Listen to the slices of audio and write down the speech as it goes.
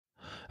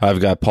I've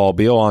got Paul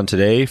Beel on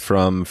today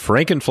from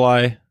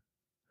FrankenFly.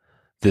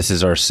 This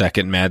is our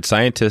second Mad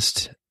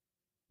Scientist.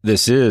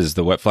 This is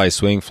the Wet Fly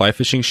Swing Fly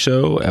Fishing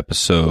Show,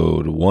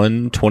 episode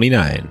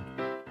 129.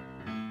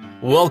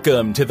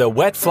 Welcome to the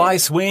Wet Fly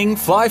Swing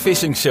Fly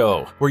Fishing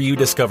Show, where you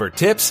discover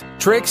tips,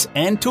 tricks,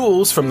 and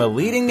tools from the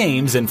leading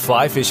names in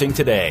fly fishing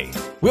today.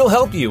 We'll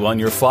help you on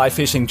your fly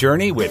fishing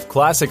journey with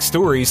classic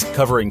stories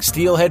covering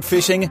steelhead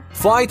fishing,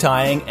 fly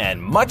tying, and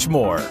much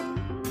more.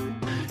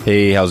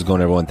 Hey, how's it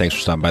going, everyone? Thanks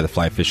for stopping by the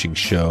Fly Fishing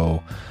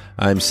Show.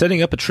 I'm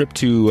setting up a trip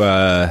to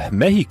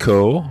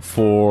Mexico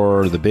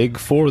for the Big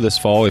Four this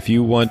fall. If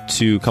you want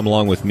to come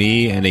along with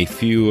me and a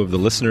few of the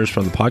listeners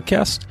from the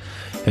podcast,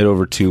 head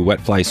over to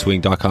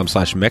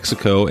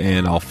wetflyswing.com/Mexico,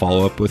 and I'll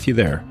follow up with you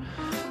there.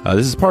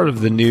 This is part of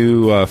the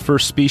new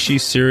First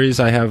Species series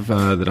I have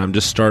that I'm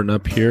just starting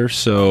up here,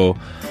 so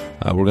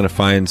we're going to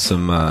find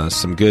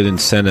some good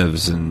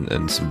incentives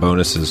and some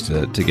bonuses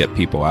to get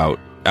people out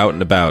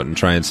and about and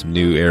trying some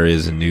new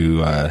areas and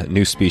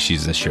new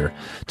species this year.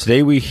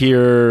 Today we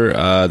hear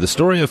the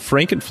story of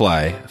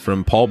FrankenFly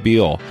from Paul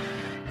Beel.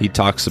 He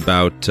talks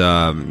about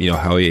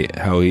how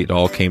it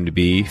all came to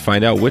be.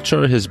 Find out which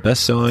are his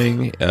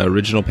best-selling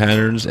original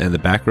patterns and the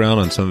background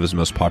on some of his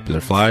most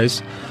popular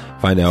flies.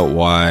 Find out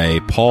why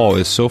Paul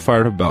is so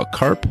fired up about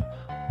Carp,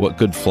 what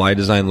good fly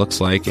design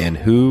looks like, and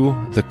who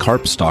the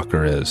Carp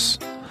stalker is.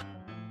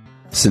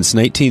 Since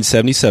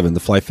 1977, the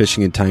Fly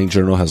Fishing and Tying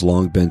Journal has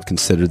long been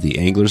considered the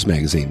angler's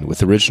magazine,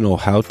 with original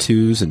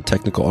how-tos and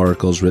technical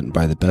articles written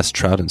by the best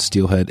trout and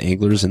steelhead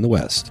anglers in the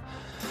West.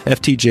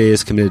 FTJ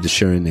is committed to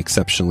sharing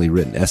exceptionally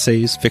written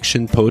essays,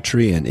 fiction,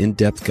 poetry, and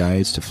in-depth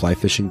guides to fly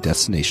fishing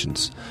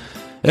destinations.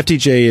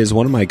 FTJ is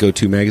one of my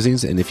go-to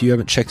magazines, and if you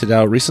haven't checked it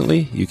out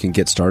recently, you can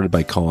get started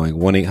by calling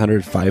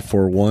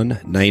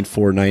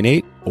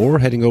 1-800-541-9498 or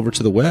heading over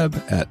to the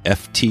web at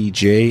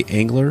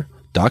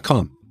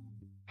ftjangler.com.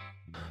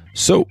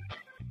 So,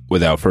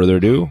 without further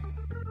ado,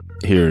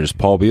 here's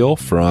Paul Beel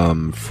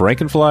from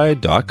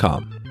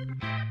FrankenFly.com.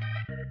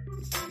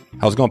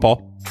 How's it going,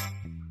 Paul?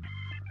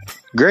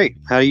 Great.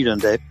 How are you doing,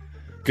 Dave?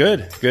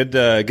 Good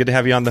to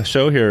have you on the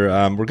show here.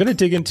 We're going to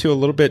dig into a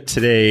little bit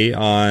today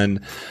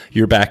on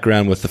your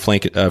background with the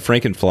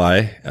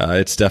FrankenFly.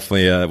 It's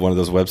definitely one of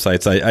those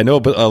websites. I know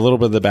a little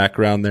bit of the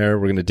background there.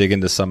 We're going to dig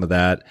into some of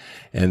that,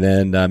 and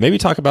then maybe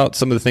talk about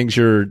some of the things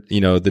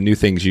the new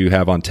things you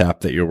have on tap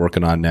that you're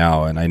working on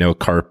now. And I know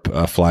Carp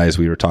flies.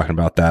 We were talking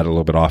about that a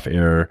little bit off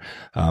air.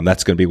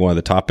 That's going to be one of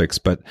the topics.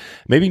 But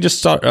maybe just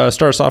start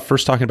us off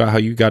first talking about how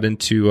you got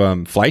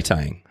into fly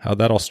tying. How'd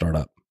that all start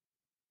up?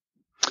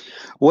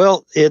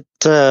 Well, it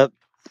kind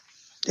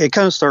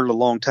of started a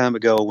long time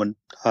ago when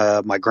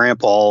my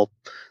grandpa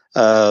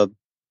taught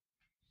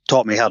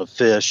me how to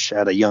fish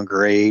at a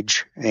younger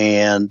age,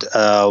 and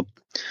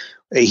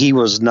he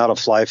was not a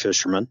fly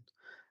fisherman.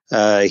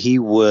 He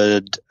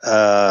was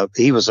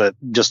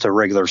just a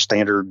regular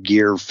standard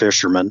gear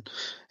fisherman,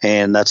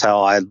 and that's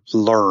how I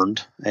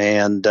learned.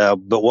 And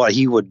but what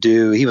he would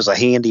do, he was a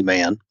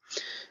handyman.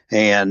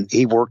 And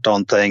he worked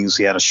on things.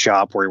 He had a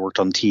shop where he worked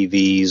on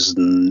TVs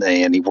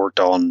and he worked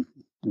on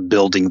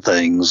building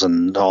things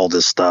and all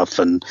this stuff.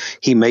 And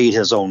he made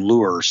his own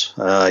lures.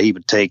 He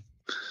would take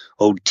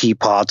old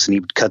teapots and he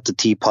would cut the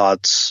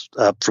teapots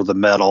up for the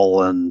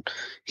metal, and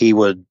he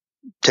would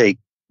take,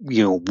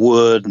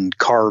 wood and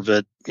carve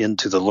it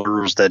into the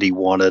lures that he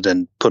wanted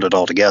and put it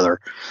all together.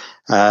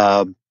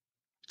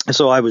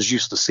 So I was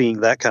used to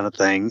seeing that kind of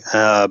thing.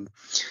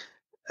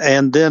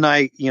 And then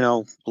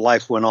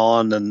life went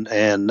on and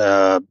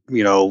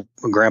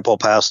Grandpa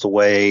passed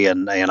away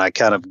and I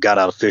kind of got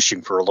out of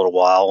fishing for a little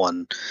while.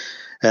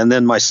 And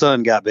then my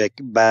son got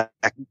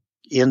back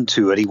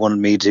into it. He wanted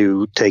me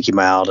to take him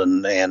out.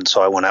 And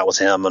so I went out with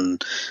him,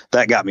 and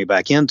that got me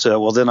back into it.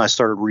 Well, then I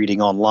started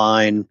reading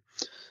online,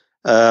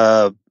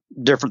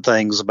 different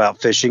things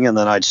about fishing. And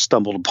then I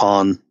stumbled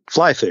upon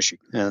fly fishing,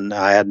 and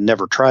I had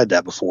never tried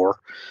that before.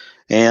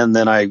 And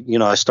then I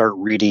started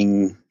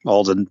reading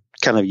all the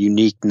kind of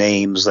unique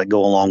names that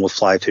go along with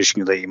fly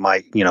fishing that you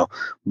might,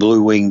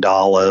 blue-winged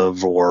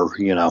olive or,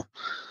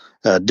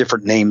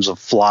 different names of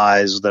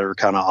flies that are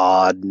kind of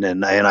odd.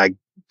 And I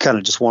kind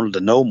of just wanted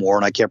to know more,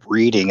 and I kept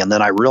reading. And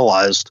then I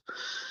realized,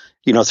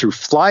 through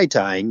fly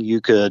tying,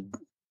 you could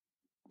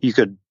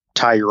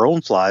tie your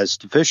own flies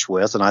to fish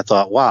with. And I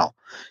thought, wow,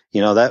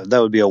 that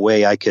would be a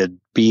way I could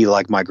be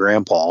like my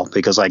grandpa,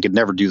 because I could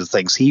never do the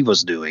things he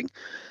was doing.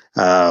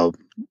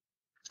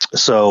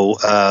 So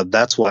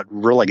that's what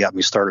really got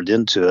me started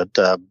into it.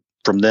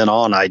 From then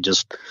on, I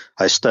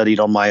studied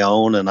on my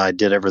own, and I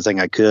did everything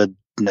I could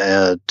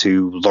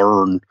to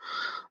learn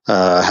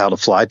how to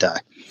fly tie.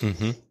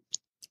 Mm-hmm.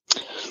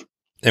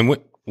 And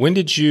when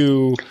did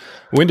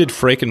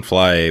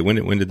FrankenFly,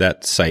 when did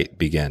that site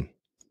begin?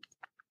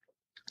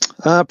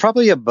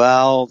 Probably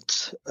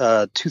about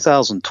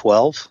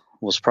 2012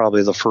 was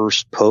probably the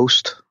first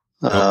post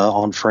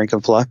on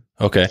FrankenFly.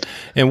 Okay.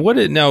 And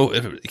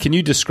can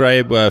you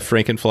describe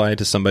FrankenFly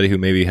to somebody who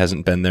maybe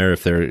hasn't been there,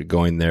 if they're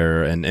going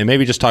there, and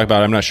maybe just talk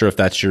about, I'm not sure if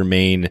that's your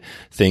main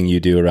thing you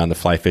do around the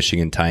fly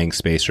fishing and tying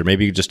space, or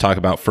maybe you just talk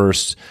about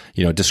first,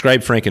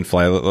 describe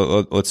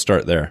FrankenFly. Let's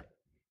start there.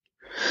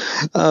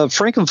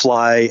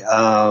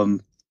 FrankenFly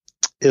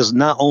is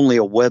not only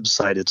a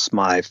website, it's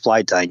my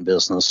fly tying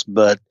business,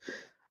 but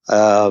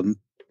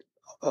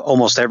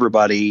almost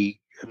everybody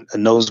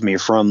knows me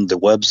from the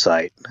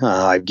website.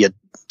 I get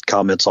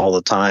comments all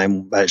the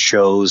time at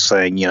shows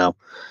saying,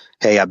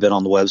 hey, I've been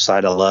on the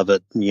website. I love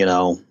it.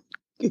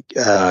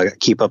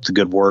 Keep up the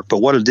good work. But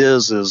what it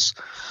is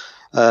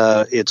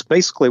it's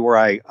basically where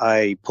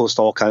I post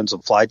all kinds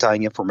of fly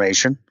tying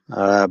information,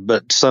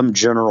 but some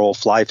general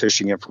fly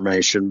fishing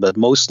information, but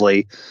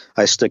mostly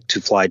I stick to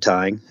fly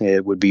tying.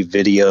 It would be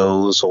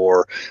videos,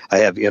 or I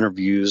have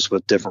interviews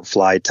with different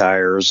fly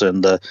tyers,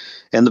 and the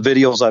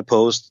videos I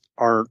post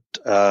aren't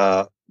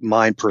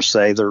mine per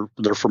se.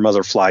 They're from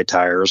other fly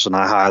tyers, and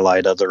I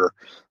highlight other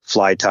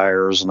fly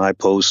tyers, and I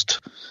post,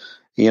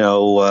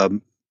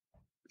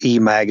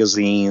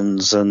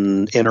 e-magazines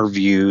and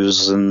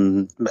interviews,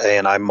 and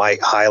I might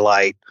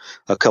highlight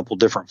a couple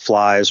different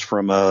flies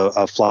from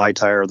a fly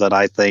tyer that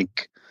I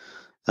think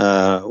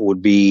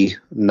would be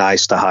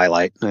nice to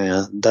highlight.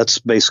 That's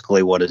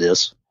basically what it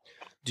is.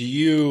 Do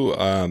you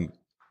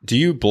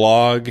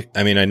blog?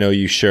 I mean, I know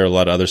you share a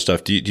lot of other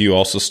stuff. Do you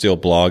also still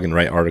blog and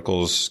write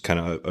articles kind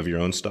of your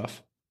own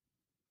stuff?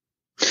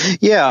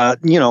 Yeah.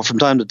 From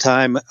time to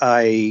time,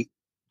 I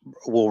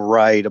will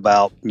write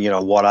about,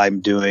 what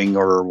I'm doing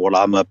or what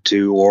I'm up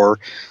to, or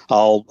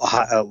I'll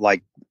I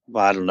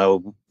don't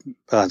know,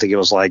 I think it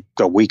was like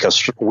a week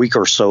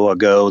or so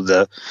ago,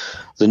 the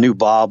new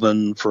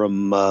bobbin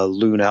from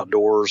Loon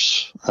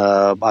Outdoors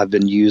I've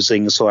been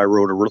using. So I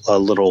wrote a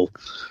little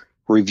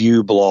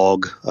review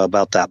blog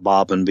about that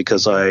bobbin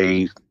because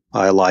I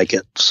like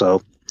it.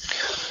 So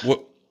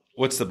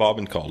what's the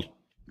bobbin called?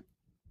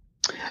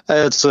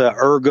 It's a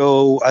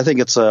Ergo. I think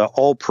it's a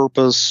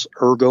all-purpose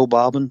Ergo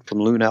bobbin from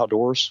Loon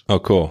Outdoors. Oh,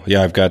 cool.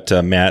 Yeah, I've got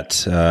Matt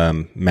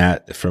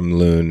from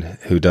Loon,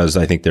 who does,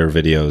 I think, their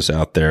videos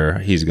out there.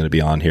 He's going to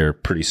be on here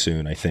pretty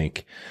soon, I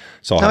think.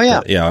 So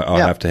I'll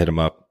have to hit him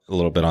up a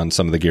little bit on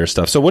some of the gear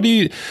stuff. So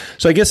we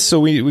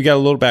got a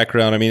little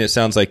background. I mean, it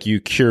sounds like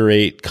you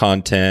curate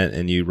content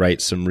and you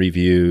write some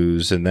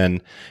reviews, and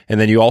then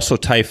you also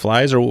tie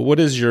flies, or what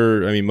is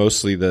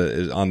mostly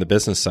on the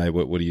business side,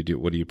 what do you do?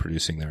 What are you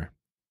producing there?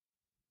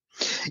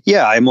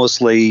 Yeah, I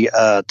mostly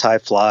tie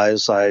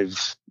flies.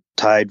 I've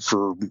tied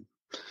for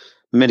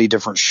many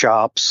different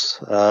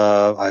shops.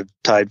 I've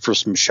tied for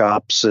some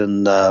shops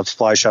in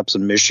fly shops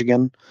in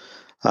Michigan.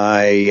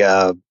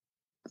 I've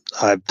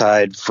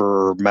tied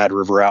for Mad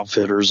River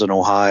Outfitters in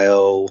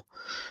Ohio.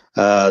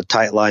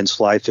 Tight Lines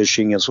Fly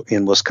Fishing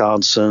in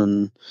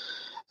Wisconsin.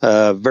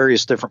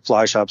 Various different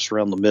fly shops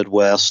around the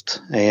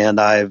Midwest, and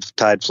I've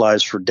tied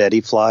flies for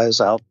Deddy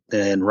Flies out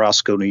in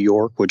Roscoe, New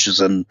York, which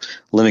is in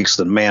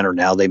Livingston Manor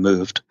now. They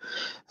moved.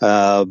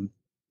 And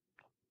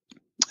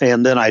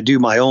then I do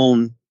my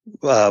own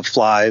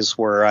flies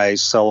where I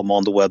sell them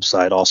on the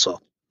website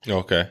also.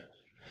 Okay.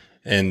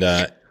 And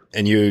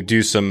you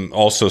do some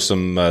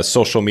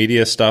social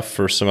media stuff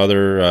for some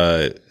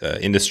other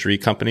industry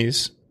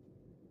companies?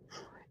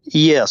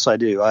 Yes, I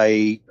do.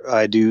 I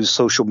do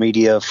social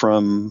media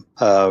for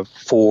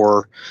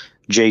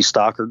Jay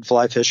Stockard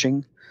Fly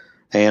Fishing,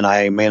 and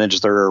I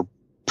manage their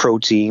pro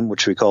team,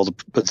 which we call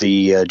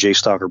the Jay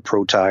Stockard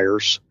Pro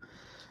Tires.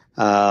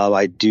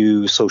 I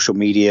do social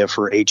media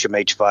for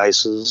HMH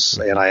Vices,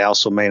 and I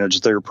also manage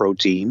their pro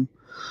team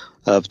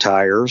of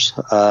tires.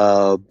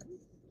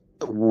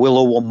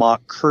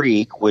 Willowamont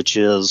Creek, which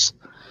is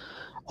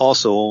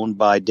also owned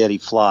by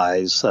Deddy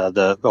Flies,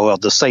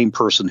 the same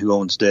person who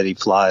owns Deddy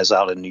Flies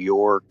out in New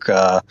York.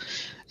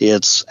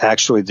 It's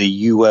actually the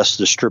U.S.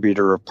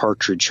 distributor of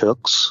partridge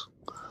hooks.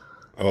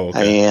 Oh,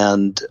 okay.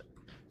 And,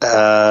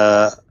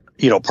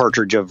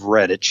 partridge of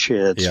Redditch.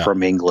 It's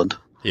from England.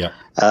 Yeah.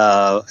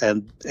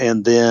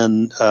 And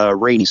then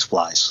Rainey's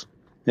Flies,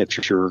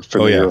 if you're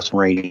familiar with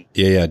Rainey.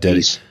 Yeah,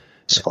 Deddy's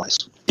Flies.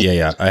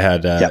 Yeah.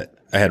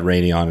 I had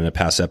Rainey on in a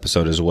past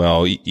episode as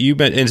well.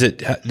 Is it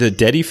the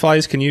Deddy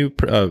Flies? Can you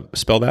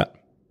spell that?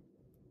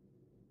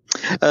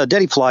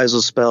 Deddy Flies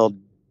is spelled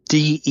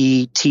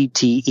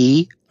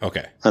Dette.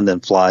 Okay. And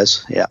then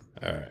flies. Yeah.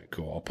 All right,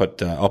 cool.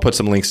 I'll put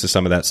some links to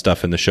some of that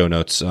stuff in the show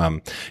notes.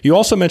 You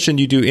also mentioned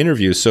you do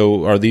interviews.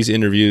 So are these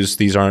interviews?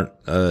 These aren't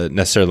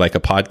necessarily like a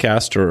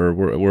podcast, or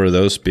where are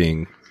those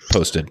being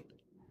posted?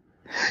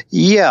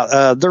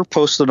 Yeah, they're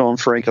posted on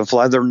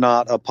FrankenFly. They're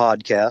not a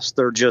podcast.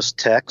 They're just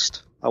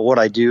text. What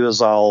I do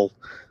is I'll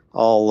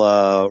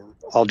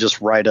just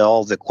write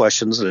all the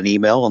questions in an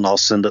email, and I'll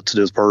send it to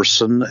this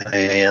person,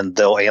 and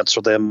they'll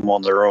answer them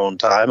on their own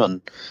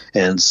time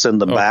and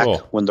send them back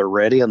when they're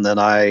ready. And then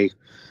I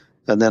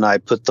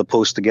put the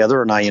post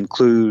together, and I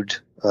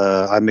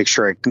make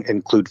sure I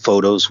include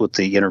photos with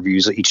the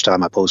interviews each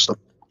time I post them.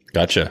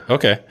 Gotcha.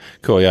 Okay,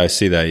 cool. Yeah, I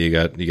see that you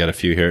got a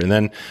few here. And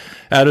then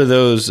out of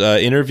those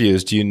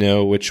interviews, do you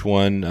know which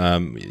one,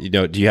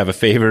 do you have a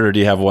favorite, or do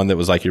you have one that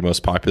was like your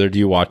most popular? Do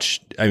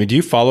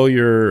you follow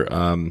your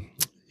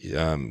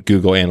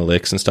Google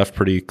Analytics and stuff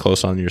pretty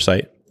close on your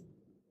site?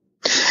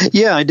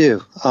 Yeah, I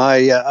do.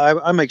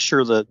 I make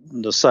sure that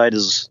the site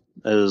is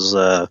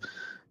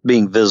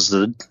being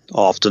visited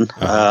often.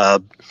 Uh-huh.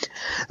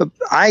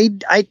 I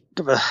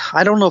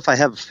don't know if I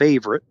have a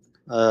favorite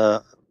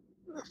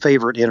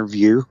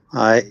interview.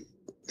 I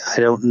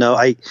don't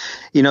know.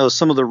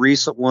 Some of the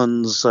recent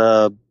ones.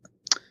 I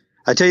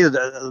tell you,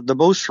 the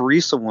most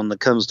recent one that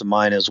comes to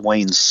mind is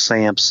Wayne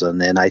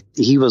Sampson, and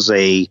he's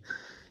a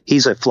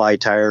fly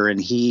tyer,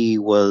 and he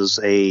was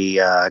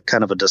a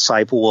kind of a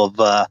disciple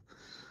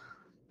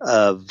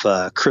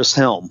of Chris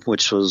Helm,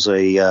 which was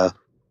a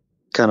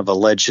kind of a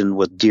legend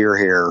with deer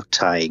hair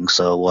tying.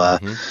 So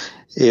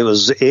it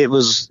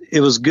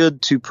was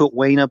good to put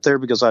Wayne up there,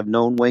 because I've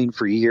known Wayne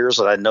for years,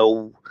 and I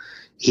know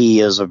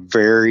he is a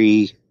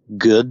very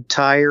good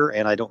tyer,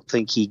 and I don't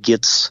think he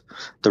gets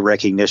the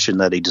recognition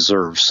that he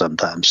deserves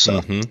sometimes.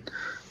 So.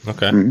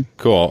 Okay,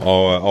 cool.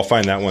 I'll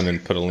find that one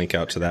and put a link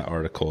out to that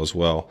article as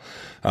well.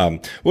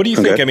 What do you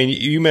think? I mean,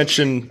 you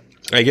mentioned,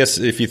 I guess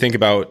if you think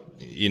about,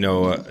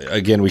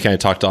 again, we kind of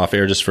talked off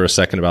air just for a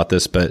second about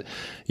this, but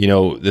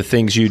the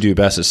things you do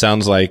best, it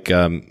sounds like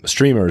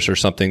streamers are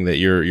something that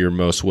you're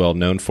most well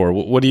known for.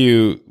 What do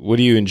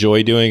you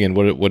enjoy doing, and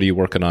what are you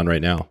working on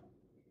right now?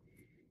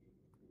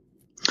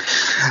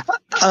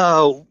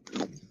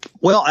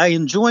 Well, I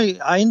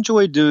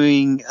enjoy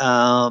doing.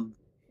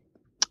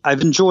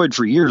 I've enjoyed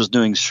for years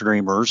doing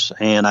streamers,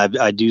 and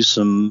I do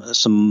some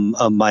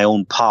of my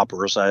own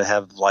poppers. I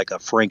have like a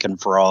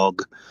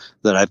FrankenFrog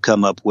that I've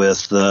come up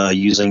with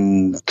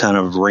using kind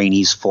of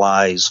Rainey's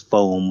Flies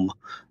foam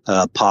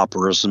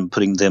poppers and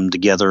putting them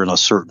together in a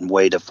certain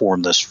way to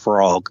form this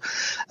frog.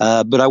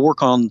 But I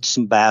work on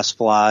some bass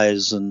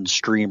flies and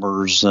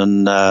streamers,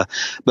 and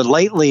but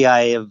lately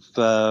I've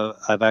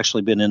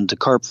actually been into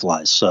carp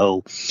flies.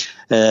 So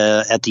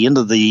at the end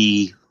of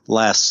the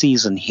last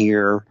season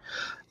here,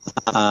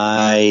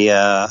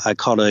 I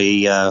caught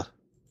a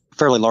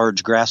fairly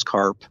large grass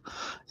carp,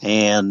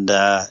 and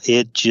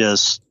it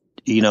just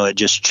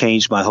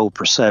changed my whole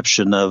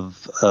perception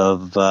of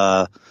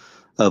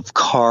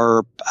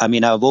carp. I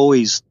mean,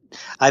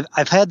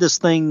 I've had this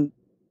thing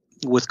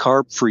with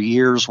carp for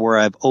years where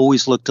I've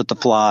always looked at the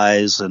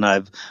flies and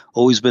I've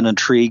always been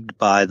intrigued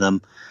by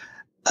them.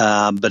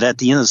 But at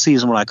the end of the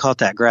season, when I caught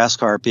that grass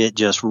carp, it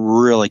just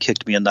really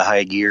kicked me into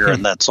high gear,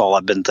 and that's all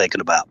I've been thinking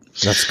about.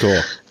 That's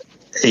cool.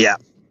 Yeah.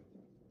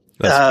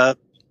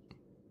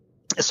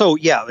 So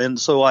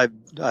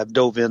I've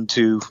dove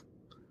into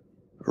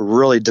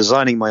really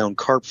designing my own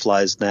carp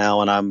flies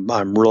now, and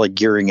I'm really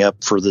gearing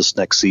up for this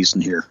next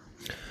season here.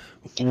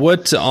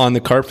 What on the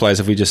carp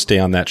flies? If we just stay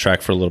on that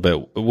track for a little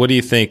bit, what do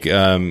you think?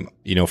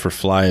 For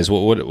flies,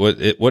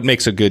 what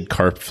makes a good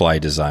carp fly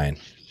design?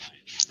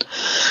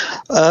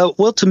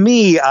 Well, to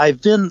me,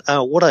 I've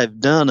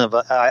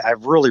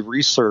really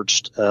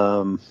researched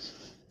the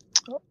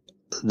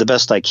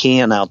best I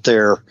can out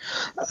there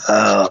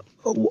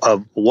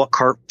of what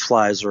carp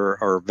flies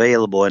are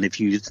available. And if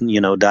you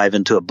dive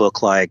into a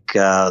book like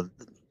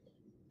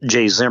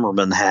Jay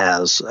Zimmerman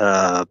has,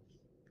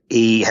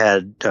 he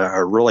had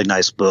a really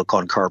nice book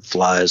on carp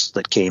flies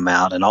that came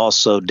out, and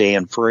also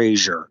Dan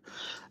Frazier.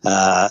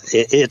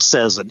 It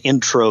says an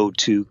intro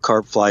to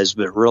carp flies,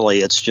 but really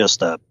it's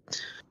just a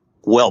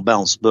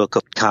well-balanced book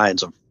of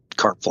kinds of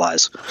carp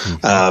flies.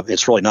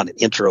 It's really not an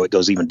intro. It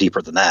goes even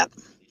deeper than that.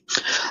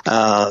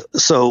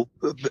 So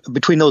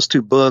between those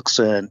two books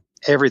and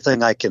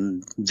everything I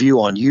can view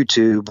on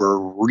YouTube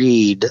or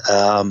read,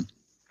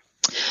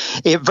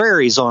 it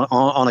varies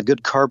on a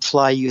good carp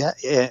fly.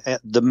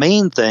 The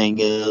main thing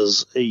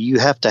is you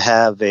have to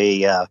have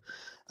a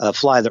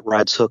fly that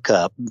rides hook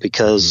up,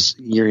 because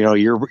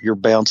you're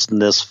bouncing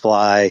this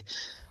fly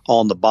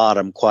on the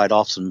bottom quite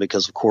often,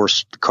 because of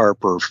course the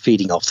carp are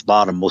feeding off the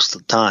bottom most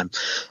of the time.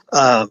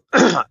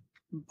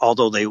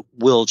 Although they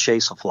will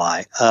chase a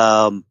fly.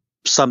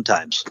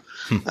 Sometimes,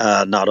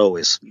 not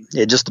always.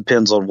 It just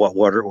depends on what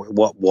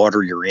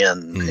water you're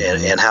in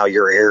and how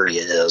your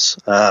area is.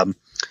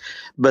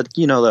 But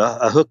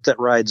a hook that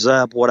rides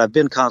up, what I've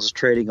been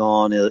concentrating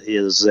on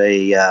is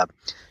a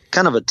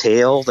kind of a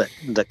tail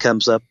that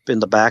comes up in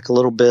the back a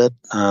little bit,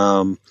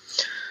 of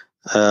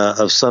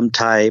some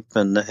type,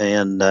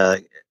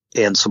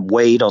 and some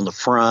weight on the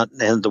front.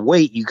 And the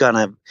weight you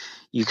kind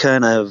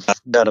of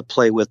got to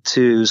play with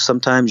too.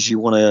 Sometimes you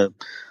want to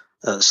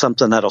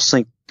something that'll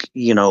sink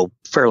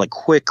fairly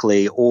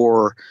quickly,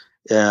 or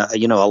a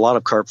lot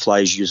of carp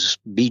flies use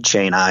bead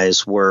chain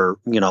eyes where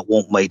it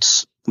won't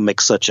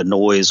make such a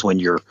noise when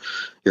you're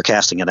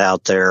casting it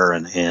out there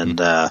and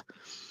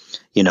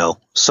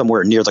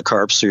somewhere near the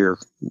carp, so you're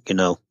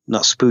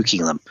not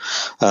spooking them.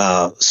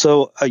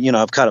 So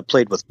I've kind of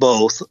played with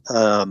both,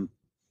 and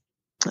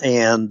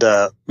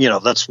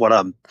that's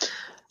what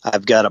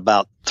I've got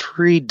about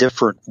 3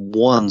 different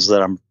ones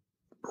that I'm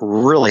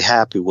really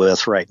happy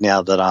with right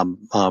now, that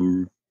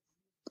I'm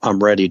I'm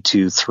ready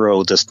to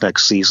throw this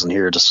next season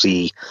here to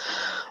see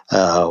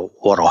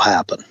what'll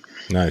happen.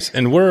 Nice.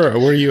 And where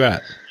are you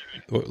at?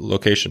 What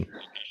location?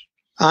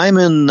 I'm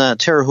in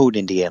Terre Haute,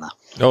 Indiana.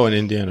 Oh, in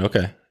Indiana.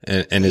 Okay.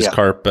 And is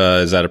carp,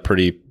 is that a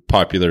pretty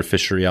popular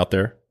fishery out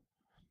there?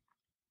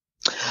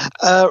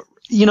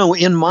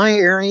 In my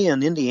area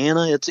in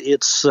Indiana,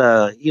 it's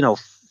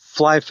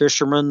fly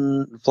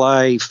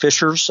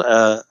fishers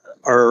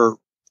are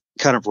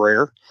kind of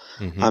rare.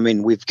 Mm-hmm. I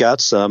mean, we've got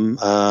some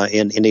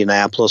in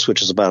Indianapolis,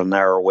 which is about an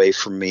hour away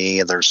from me.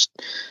 And there's,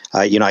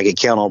 I can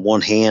count on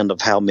one hand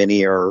of how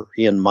many are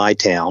in my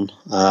town.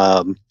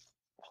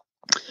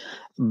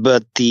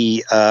 But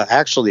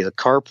actually the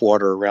carp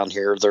water around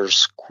here,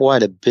 there's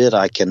quite a bit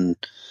I can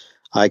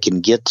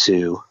get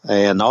to.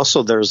 And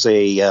also there's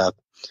a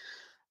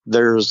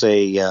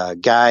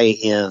guy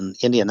in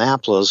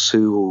Indianapolis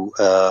who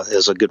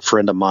is a good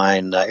friend of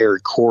mine,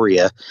 Eric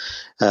Correa.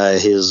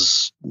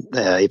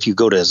 If you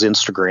go to his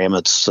Instagram,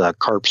 it's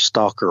Carp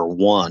Stalker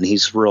 1.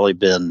 He's really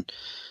been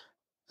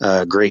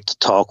great to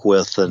talk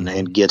with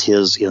and get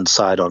his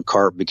insight on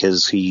carp,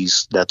 because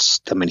he's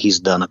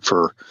done it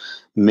for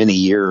many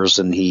years,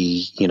 and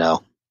he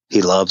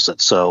loves it.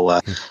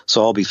 So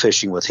I'll be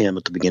fishing with him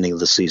at the beginning of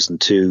the season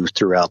too,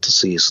 throughout the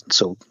season.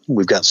 So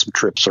we've got some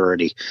trips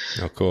already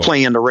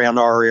planned around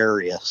our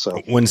area.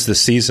 So when's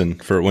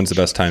the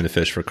best time to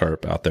fish for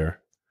carp out there?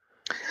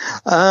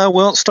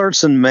 Well, it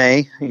starts in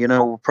May.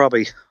 We'll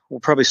probably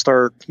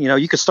start,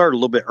 you could start a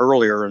little bit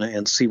earlier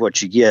and see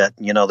what you get.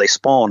 They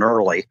spawn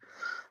early.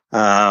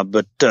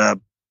 But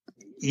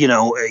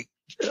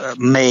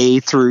May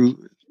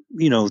through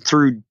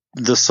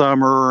the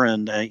summer,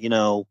 and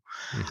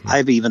mm-hmm.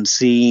 I've even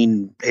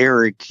seen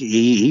Eric.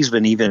 He's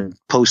been even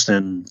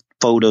posting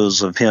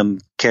photos of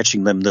him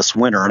catching them this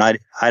winter, and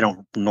I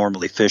don't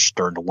normally fish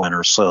during the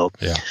winter, so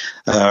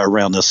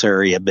around this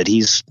area. But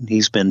he's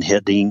been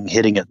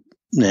hitting it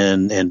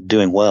and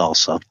doing well.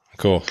 So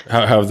cool.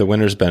 How have the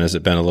winters been? Has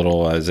it been a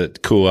little? Is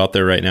it cool out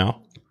there right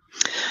now?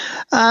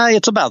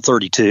 It's about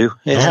 32.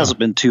 It hasn't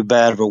been too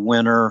bad of a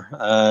winter.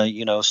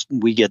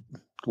 We get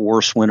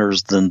worse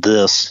winters than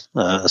this,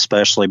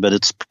 especially, but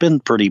it's been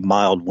pretty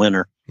mild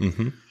winter.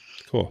 Mm-hmm.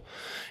 Cool.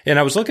 And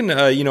I was looking,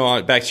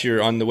 back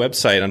to on the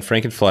website on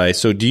FrankenFly.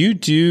 So do you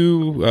do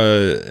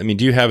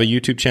you have a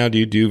YouTube channel? Do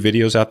you do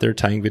videos out there,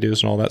 tying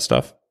videos and all that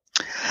stuff?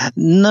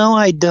 No,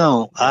 I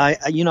don't.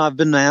 I've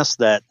been asked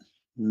that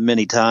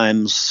many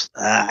times.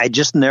 I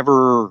just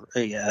never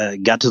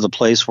got to the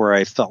place where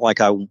I felt like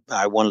I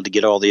wanted to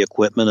get all the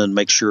equipment and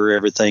make sure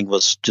everything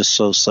was just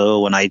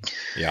so, and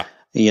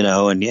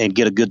and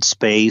get a good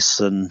space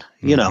and,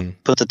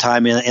 put the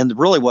time in. And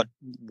really what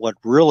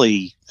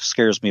really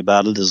scares me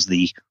about it is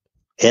the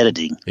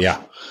editing.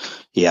 Yeah.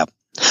 Yeah.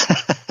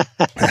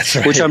 That's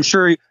right. Which I'm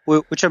sure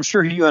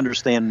you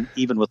understand,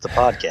 even with the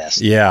podcast.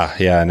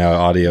 Yeah. No,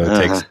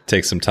 audio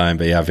takes some time,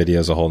 but video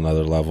is a whole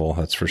nother level.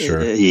 That's for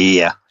sure.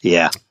 Yeah.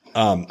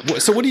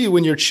 So what do you,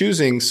 when you're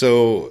choosing,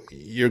 so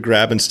you're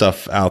grabbing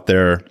stuff out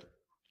there,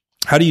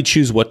 how do you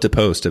choose what to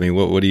post? I mean,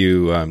 what do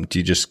you,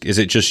 is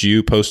it just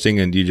you posting,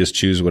 and do you just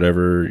choose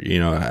whatever,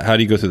 how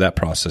do you go through that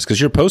process? 'Cause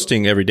you're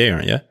posting every day,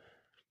 aren't you?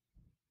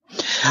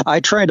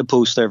 I try to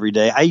post every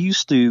day. I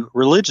used to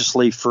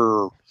religiously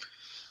for,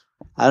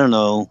 I don't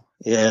know,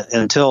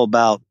 until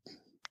about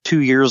 2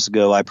 years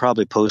ago. I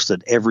probably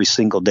posted every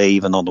single day,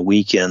 even on the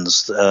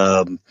weekends.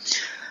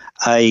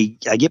 I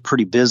get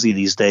pretty busy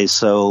these days,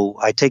 so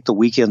I take the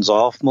weekends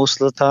off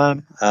most of the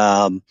time.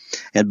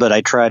 But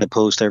I try to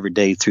post every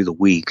day through the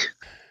week.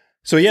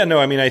 So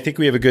I think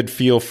we have a good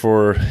feel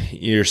for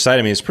your site.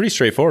 I mean, it's pretty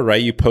straightforward,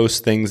 right? You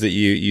post things that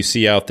you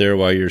see out there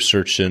while you're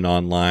searching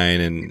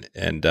online,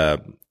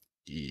 and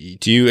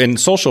do you, and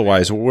social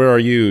wise, where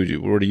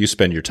do you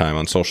spend your time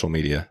on social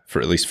media,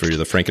 for at least for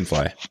the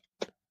FrankenFly?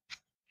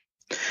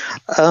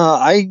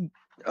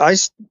 I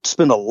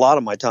spend a lot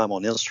of my time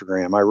on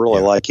Instagram. I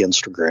really like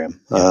Instagram.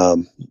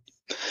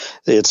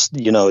 It's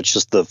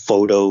just the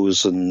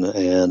photos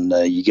and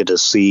you get to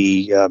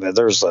see.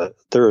 There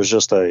is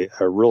just a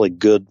really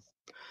good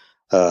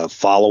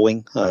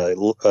following,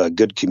 a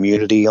good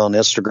community on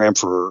Instagram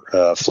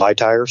for fly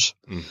tires.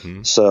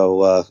 Mm-hmm.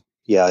 So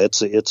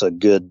it's a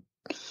good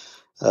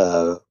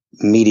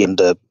medium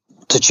to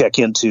check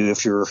into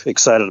if you're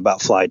excited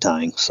about fly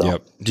tying. So,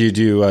 do you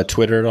do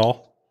Twitter at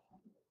all?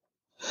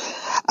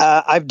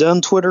 I've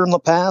done Twitter in the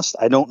past.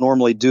 I don't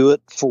normally do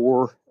it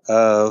for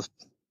the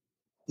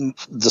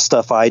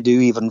stuff I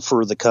do, even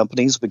for the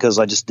companies, because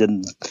I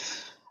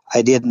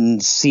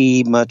didn't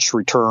see much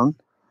return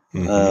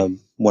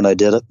when I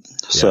did it.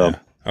 So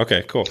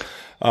okay, cool.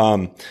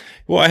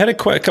 Well, I had a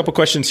couple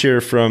questions here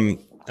from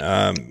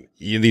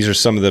these are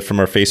some from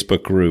our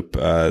Facebook group.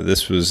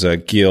 This was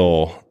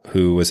Gil,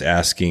 who was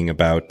asking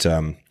about.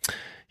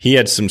 He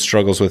had some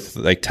struggles with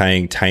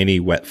tying tiny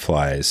wet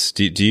flies.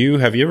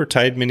 Have you ever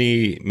tied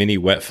many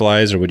wet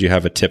flies, or would you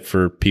have a tip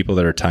for people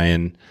that are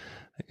tying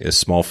a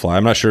small fly?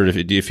 I'm not sure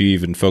if you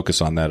even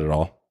focus on that at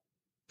all.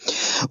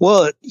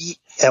 Well,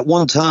 at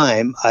one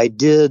time I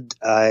did.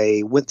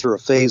 I went through a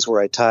phase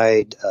where I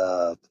tied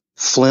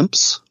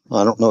Flymphs,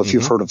 I don't know if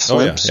you've heard of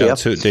Flymphs. Yeah,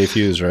 it's Dave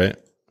Hughes, right?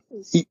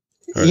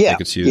 Or I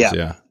think it's Hughes,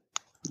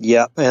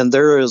 yeah. And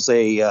there is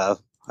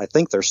I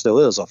think there still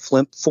is a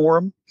Flymph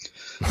forum.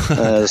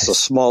 Nice. It's a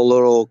small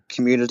little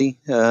community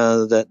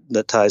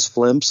that ties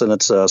Flymphs, and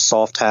it's a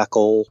soft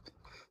hackle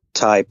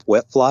type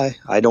wet fly.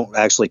 I don't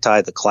actually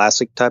tie the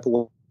classic type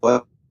of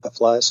wet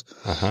flies,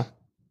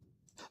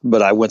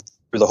 but I went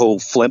through the whole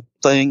Flymph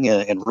thing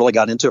and really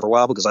got into it for a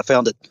while because I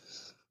found it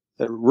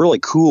really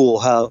cool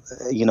how,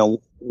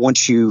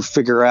 once you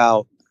figure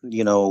out,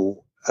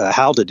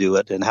 how to do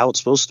it and how it's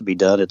supposed to be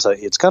done,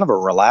 it's kind of a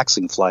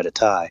relaxing fly to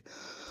tie.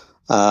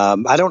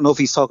 I don't know if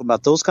he's talking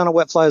about those kind of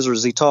wet flies, or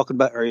is he talking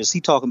about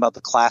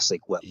the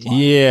classic wet fly?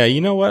 Yeah,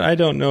 you know what? I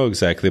don't know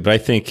exactly, but I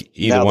think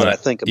either one. I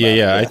think about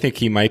it. I think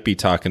he might be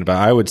talking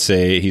about. I would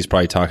say he's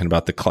probably talking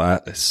about the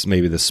class,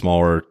 maybe the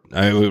smaller.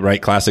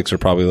 Right, classics are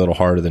probably a little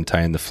harder than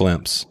tying the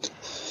Flymphs.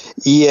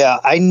 Yeah,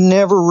 I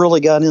never really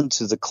got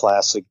into the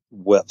classic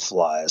wet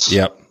flies.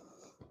 Yep.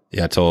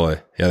 Yeah, totally.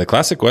 Yeah, the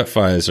classic wet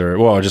flies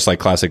are just like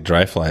classic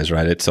dry flies,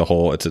 right? It's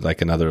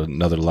like another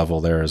level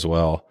there as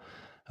well.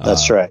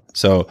 That's right.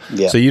 So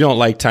you don't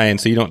like tying,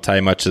 so you don't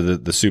tie much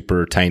of the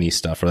super tiny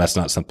stuff, or that's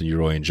not something you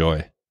really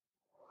enjoy.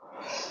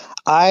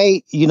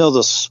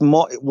 The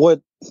small,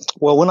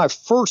 when I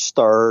first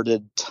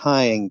started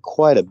tying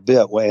quite a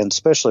bit, and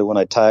especially when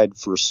I tied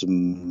for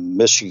some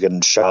Michigan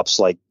shops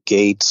like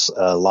Gates,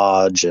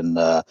 Lodge, and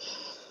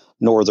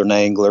Northern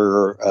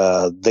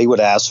Angler, they would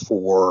ask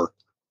for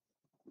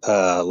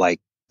like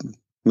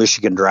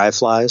Michigan dry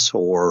flies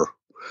or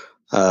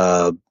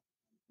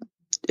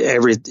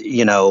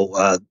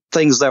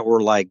things that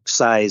were like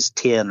size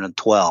 10 and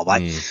 12.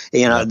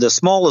 The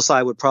smallest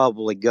I would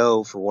probably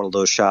go for one of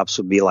those shops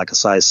would be like a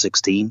size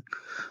 16.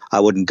 I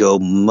wouldn't go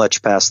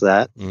much past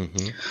that.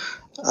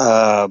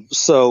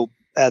 So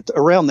at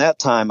around that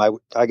time,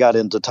 I got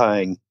into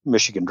tying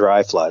Michigan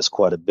dry flies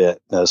quite a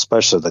bit,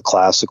 especially the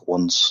classic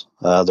ones.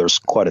 There's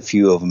quite a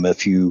few of them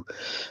if you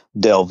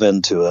delve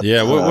into it.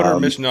 Yeah. What are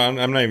Michigan? No,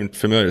 I'm not even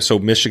familiar. So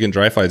Michigan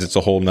dry flies, it's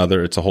a whole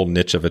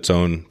niche of its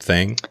own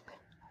thing.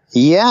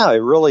 Yeah, it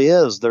really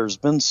is. There's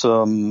been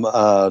some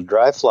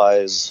dry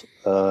flies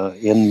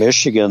in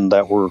Michigan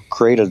that were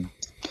created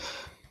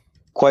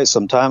quite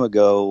some time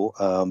ago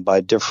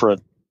by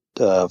different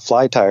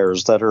fly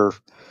tyers that are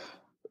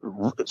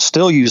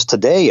still used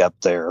today up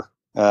there.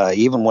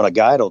 Even when a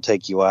guide will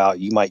take you out,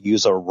 you might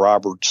use a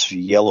Roberts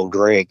Yellow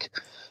Drake.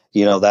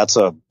 That's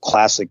a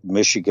classic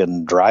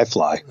Michigan dry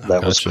fly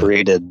that was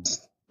created.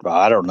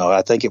 I don't know.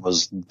 I think it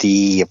was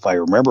if I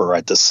remember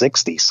right, the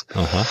 60s.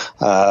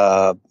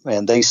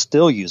 And they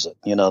still use it.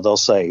 They'll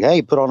say,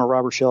 hey, put on a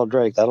Robert Yellow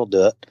Drake. That'll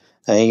do it.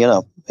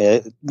 And,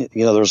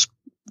 there's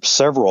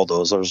several of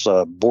those. There's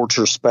a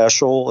Borcher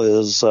Special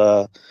is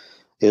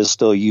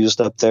still used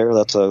up there.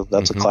 That's a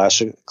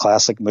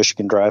classic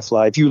Michigan dry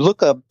fly. If you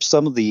look up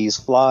some of these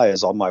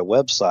flies on my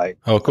website,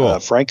 cool.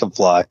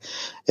 FrankenFly,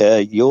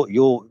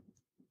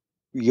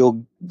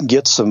 you'll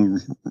get some.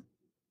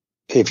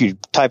 If you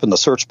type in the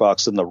search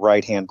box in the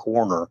right-hand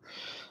corner,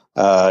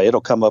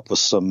 it'll come up with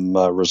some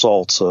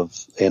results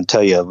and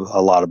tell you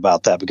a lot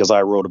about that because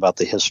I wrote about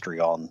the history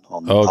on a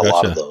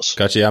lot of those.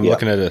 Gotcha. Yeah, I'm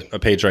looking at a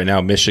page right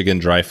now,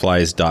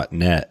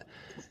 michigandryflies.net,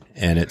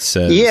 and it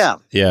says,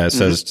 it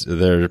says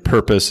their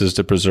purpose is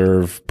to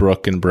preserve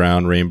brook and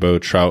brown rainbow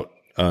trout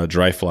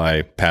dry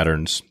fly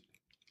patterns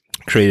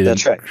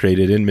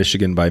created in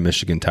Michigan by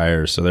Michigan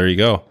Tires. So there you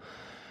go.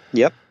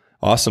 Yep.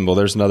 Awesome. Well,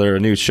 there's a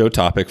new show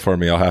topic for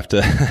me. I'll have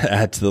to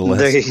add to the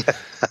list.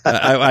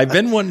 I've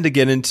been wanting to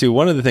get into,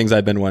 one of the things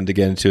I've been wanting to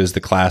get into is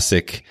the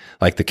classic,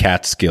 like the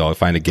Catskill. I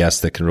find a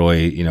guest that can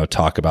really,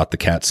 talk about the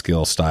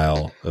Catskill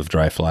style of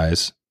dry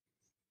flies.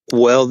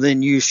 Well,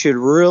 then you should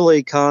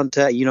really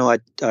contact,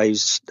 I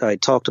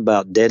talked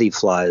about Deddy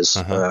flies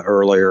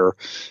earlier.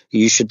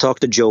 You should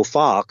talk to Joe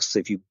Fox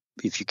if you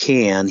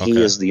can. Okay.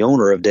 He is the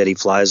owner of Deddy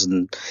Flies,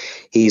 and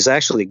he's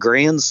actually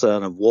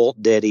grandson of Walt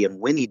Deddy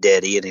and Winnie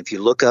Deddy. And if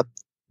you look up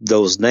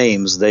those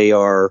names, they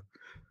are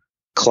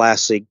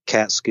classic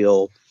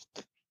Catskill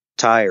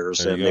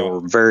tires, and they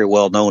were very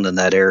well known in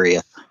that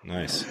area.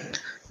 Nice.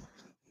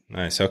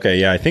 Okay.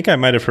 Yeah. I think I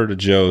might have heard of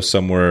Joe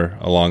somewhere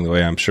along the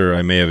way. I'm sure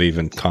I may have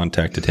even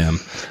contacted him.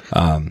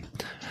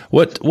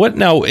 What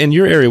now in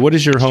your area, what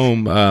is your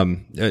home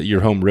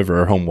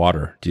river or home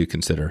water do you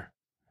consider?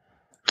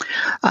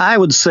 I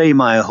would say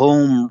my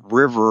home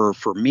river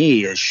for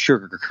me is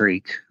Sugar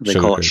Creek. They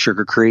call it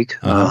Sugar Creek.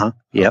 Yep.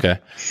 Okay.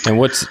 And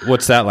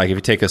what's that like? If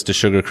you take us to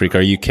Sugar Creek,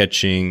 are you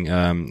catching,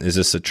 is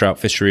this a trout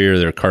fishery or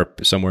there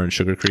carp somewhere in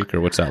Sugar Creek,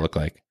 or what's that look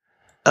like?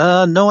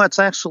 No, it's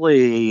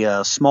actually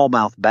a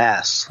smallmouth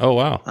bass. Oh,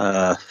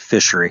 wow.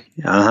 Fishery.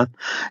 Yeah.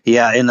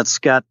 And it's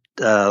got,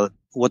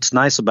 what's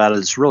nice about it,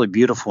 it's really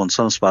beautiful in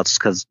some spots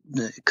because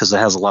it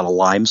has a lot of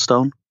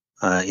limestone.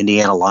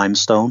 Indiana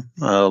limestone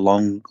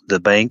along the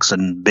banks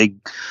and big,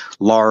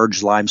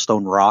 large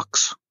limestone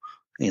rocks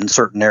in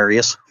certain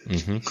areas.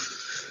 Mm-hmm.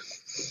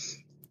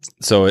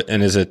 So,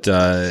 and is it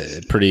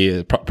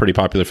pretty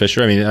popular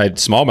fishery? I mean,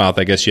 smallmouth,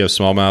 I guess you have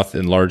smallmouth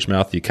and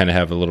largemouth. You kind of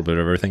have a little bit of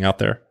everything out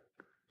there.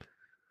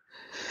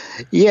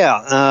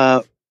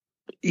 Yeah.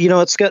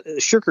 It's got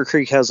Sugar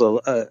Creek has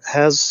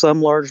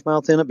some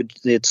largemouth in it, but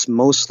it's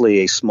mostly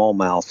a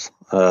smallmouth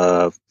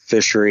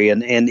fishery.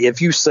 And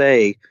if you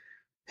say,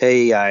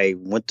 "Hey, I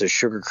went to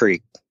Sugar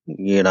Creek,"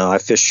 I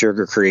fished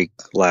Sugar Creek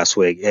last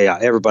week. Yeah,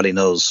 everybody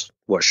knows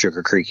what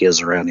Sugar Creek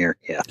is around here.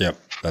 Yeah. Yep,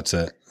 that's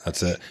it.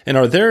 That's it. And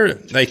are there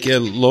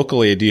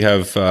locally? Do you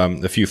have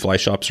a few fly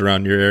shops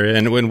around your area?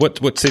 And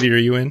what city are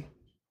you in?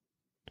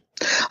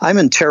 I'm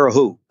in Terre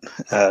Haute,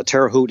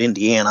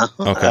 Indiana.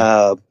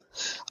 Okay.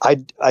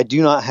 I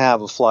do not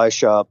have a fly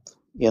shop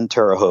in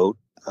Terre Haute.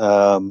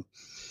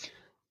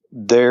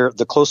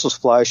 The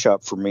closest fly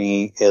shop for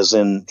me is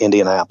in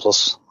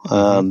Indianapolis.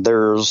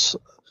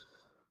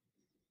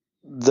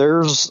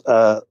 There's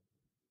a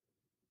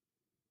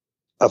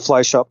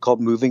fly shop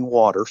called Moving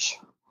Waters.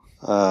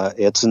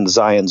 It's in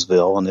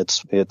Zionsville, and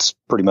it's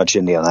pretty much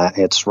Indiana.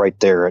 It's right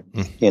there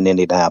in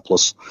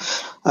Indianapolis.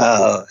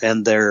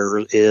 And there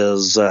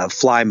is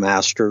Fly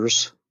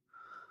Masters,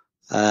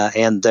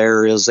 and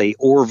there is a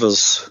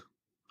Orvis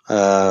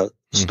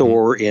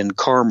store in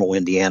Carmel,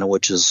 Indiana,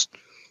 which is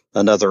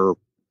another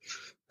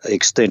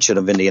extension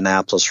of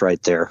Indianapolis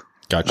right there.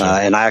 Gotcha.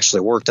 And I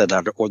actually worked at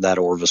that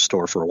Orvis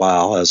store for a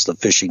while as the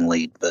fishing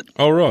lead. But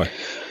oh, really?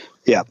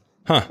 Yeah.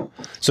 Huh.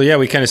 So yeah,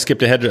 we kind of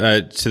skipped ahead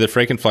to the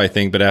FrankenFly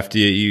thing, but after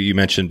you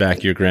mentioned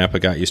back your grandpa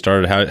got you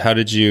started, how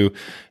did you?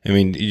 I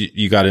mean,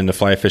 you got into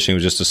fly fishing. It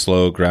was just a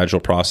slow,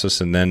 gradual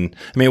process, and then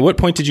at what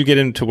point did you get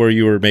into where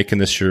you were making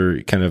this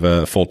your kind of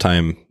a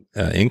full-time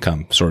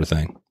income sort of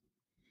thing?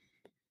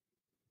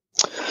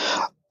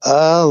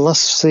 Let's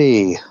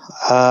see.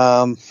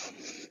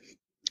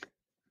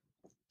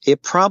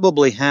 It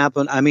probably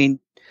happened. I mean,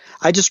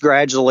 I just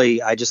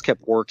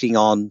kept working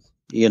on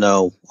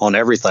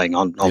everything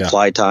on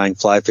fly tying,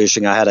 fly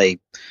fishing. I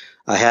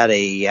had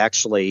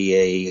actually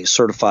a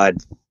certified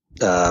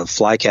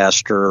fly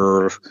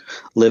caster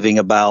living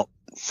about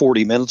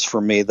 40 minutes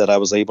from me that I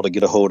was able to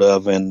get a hold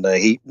of, and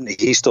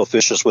he still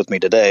fishes with me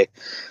today.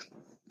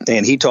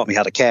 And he taught me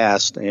how to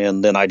cast,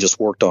 and then I just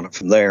worked on it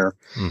from there.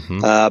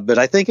 But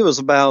I think it was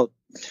about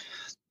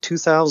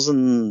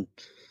 2016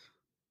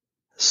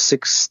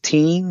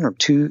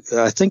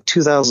 I think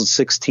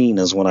 2016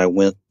 is when I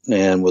went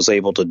and was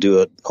able to do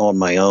it on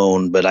my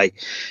own. But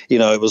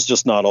it was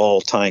just not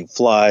all tying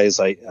flies.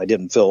 I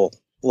didn't feel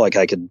like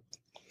I could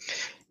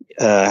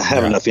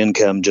have enough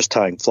income just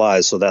tying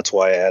flies. So that's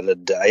why I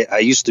added, I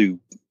used to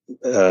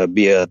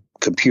be a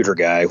computer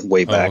guy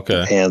way back.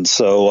 And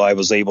so I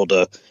was able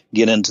to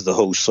get into the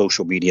whole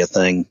social media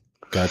thing.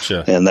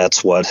 Gotcha. And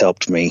that's what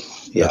helped me.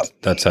 Yeah.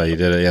 That's how you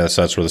did it. Yeah.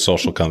 So that's where the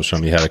social comes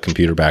from. You had a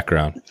computer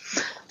background.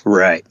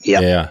 Right.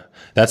 Yep. Yeah.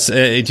 That's.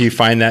 Do you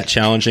find that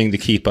challenging to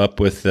keep up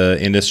with the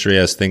industry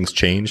as things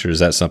change, or is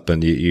that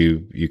something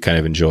you kind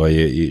of enjoy?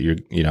 You're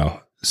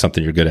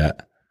something you're good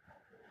at?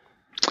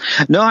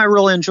 No, I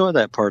really enjoy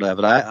that part of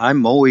it.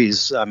 I'm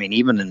always. I mean,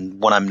 even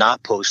when I'm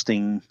not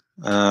posting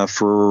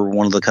for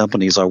one of the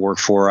companies I work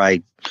for,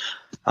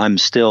 I'm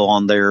still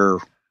on there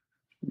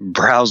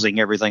browsing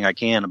everything I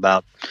can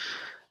about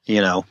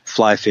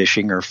fly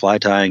fishing or fly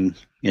tying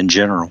in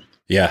general.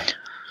 Yeah.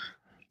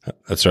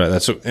 That's right.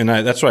 That's what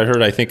I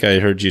heard. I think I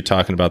heard you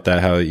talking about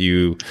that, how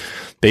you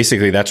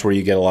basically that's where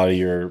you get a lot of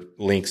your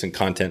links and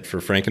content for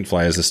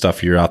FrankenFly is the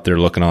stuff you're out there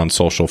looking on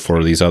social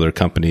for these other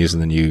companies.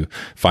 And then you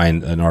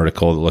find an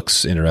article that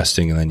looks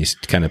interesting and then you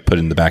kind of put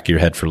it in the back of your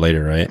head for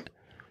later, right?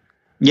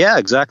 Yeah,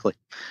 exactly.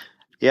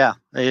 Yeah.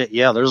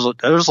 There's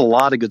a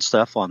lot of good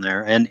stuff on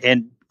there.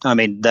 And I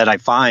mean, that I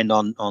find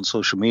on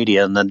social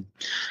media, and then,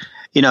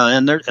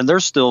 and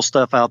there's still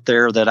stuff out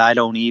there that I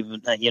don't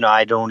even,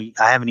 I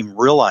haven't even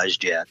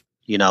realized yet.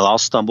 I'll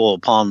stumble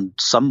upon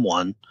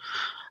someone,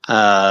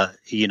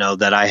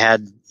 that I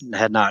had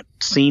not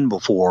seen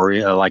before,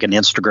 like an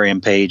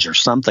Instagram page or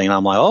something.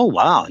 I'm like, oh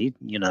wow, he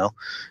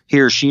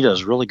or she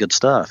does really good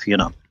stuff.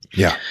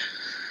 Yeah.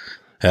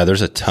 Yeah,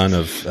 there's a ton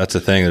of. That's the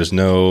thing. There's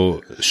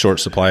no short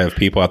supply of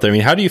people out there. I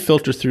mean, how do you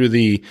filter through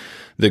the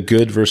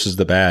good versus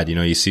the bad?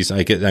 You see,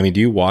 do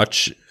you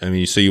watch?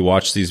 So you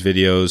watch these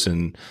videos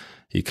and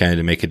you kind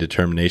of make a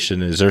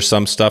determination. Is there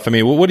some stuff? I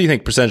mean, what do you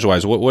think percentage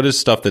wise? What is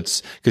stuff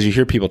that's, because you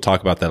hear people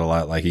talk about that a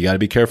lot. Like, you got to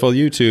be careful of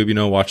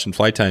YouTube, watching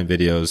fly time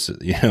videos,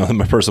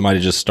 a person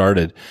might've just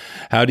started.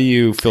 How do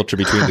you filter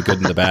between the good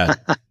and the bad?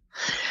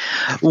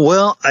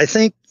 Well, I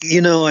think,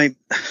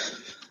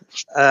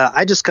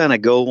 I just kind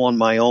of go on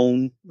my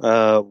own,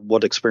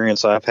 what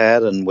experience I've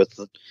had, and with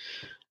the,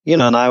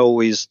 and I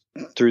always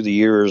through the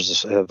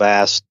years have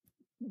asked,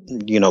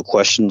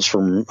 questions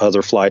from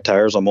other fly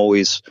tyers. I'm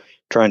always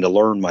trying to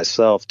learn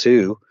myself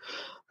too.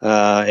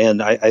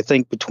 And I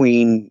think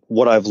between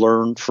what I've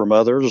learned from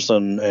others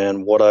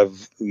and what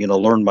I've,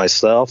 learned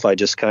myself, I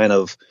just kind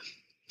of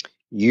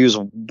use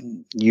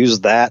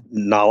that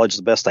knowledge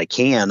the best I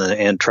can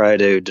and try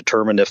to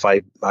determine if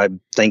I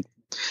think,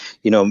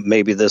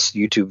 maybe this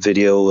YouTube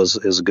video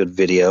is a good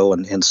video.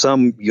 And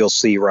some you'll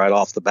see right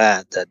off the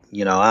bat that,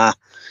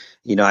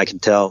 I can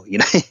tell,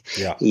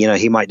 Yeah.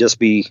 he might just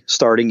be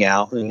starting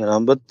out,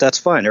 but that's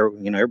fine.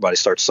 Everybody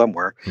starts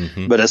somewhere,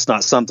 but it's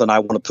not something I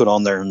want to put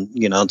on there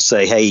and,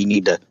 say, hey, you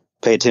need to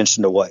pay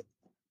attention to what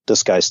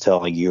this guy's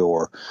telling you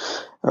or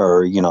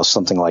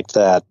something like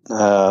that.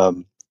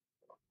 And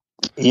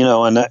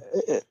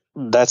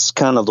that's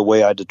kind of the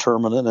way I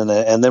determine it.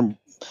 And then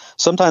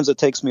sometimes it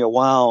takes me a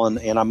while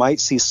and I might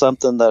see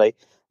something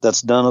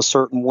that's done a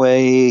certain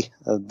way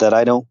that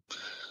I don't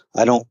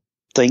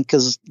think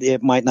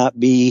it might not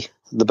be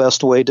the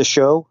best way to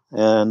show.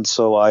 And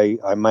so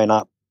I may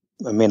not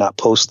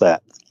post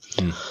that.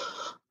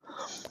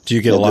 Do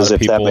you get a lot of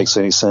people? If that makes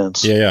any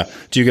sense. Yeah.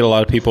 Do you get a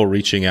lot of people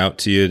reaching out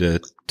to you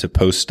to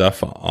post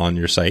stuff on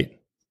your site?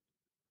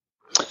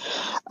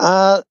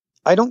 I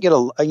don't get a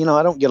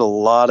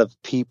lot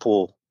of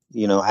people,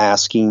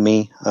 asking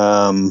me.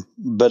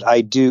 But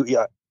I do.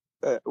 Yeah.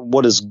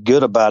 What is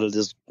good about it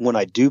is when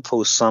I do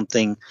post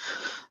something,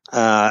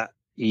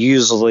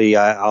 usually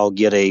I'll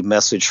get a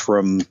message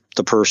from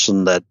the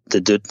person that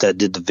did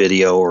the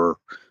video or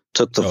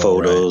took the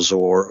photos, right,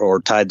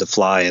 or tied the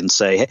fly and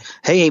say,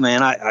 hey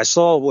man, I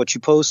saw what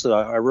you posted.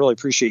 I really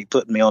appreciate you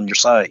putting me on your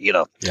site,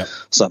 Yep.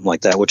 Something like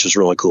that, which is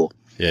really cool.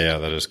 Yeah,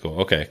 that is cool.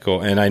 Okay,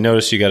 cool. And I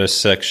noticed you got a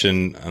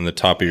section on the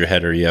top of your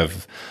header. You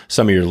have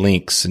some of your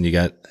links, and you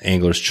got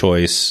Angler's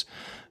Choice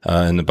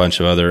and a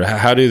bunch of other.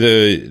 How do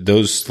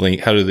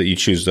you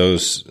choose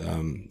those?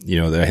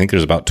 I think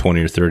there's about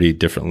 20 or 30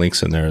 different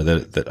links in there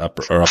that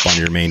are up on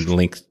your main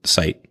link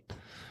site.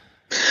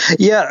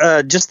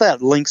 Yeah, just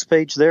that links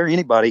page there.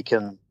 Anybody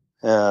can,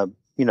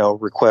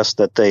 request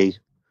that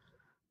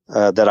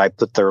that I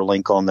put their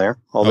link on there.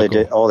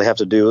 All they have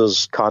to do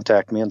is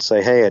contact me and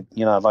say, hey,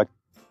 I'd like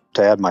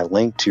to add my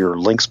link to your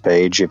links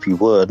page if you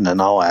would, and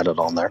then I'll add it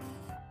on there.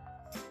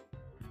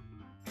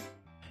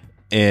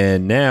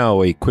 And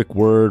now a quick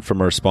word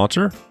from our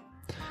sponsor.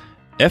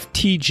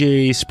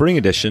 FTJ Spring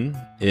Edition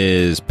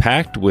is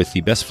packed with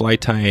the best fly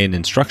tying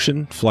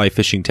instruction, fly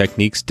fishing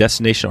techniques,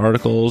 destination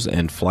articles,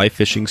 and fly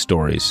fishing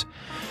stories.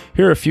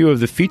 Here are a few of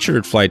the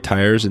featured fly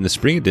tyers in the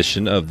spring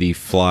edition of the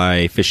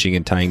Fly Fishing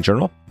and Tying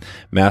Journal.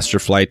 Master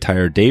fly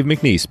tyer Dave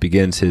McNeese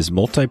begins his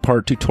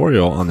multi-part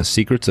tutorial on the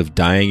secrets of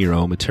dyeing your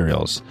own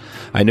materials.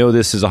 I know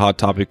this is a hot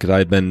topic because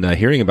I've been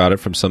hearing about it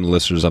from some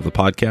listeners of the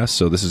podcast,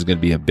 so this is going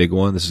to be a big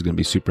one. This is going to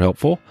be super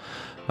helpful.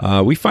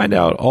 We find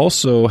out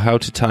also how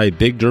to tie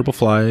big durable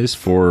flies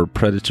for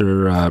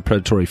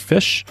predatory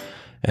fish,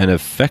 an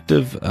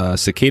effective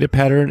cicada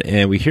pattern,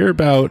 and we hear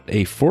about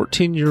a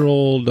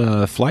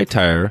 14-year-old fly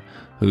tyer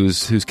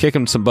who's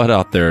kicking some butt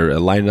out there,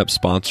 lining up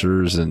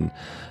sponsors and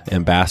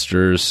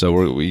ambassadors.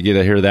 So we get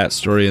to hear that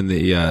story in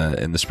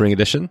the spring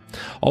edition.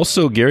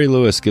 Also, Gary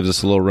Lewis gives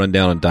us a little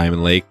rundown on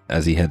Diamond Lake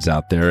as he heads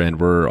out there, and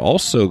we're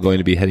also going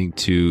to be heading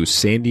to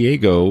San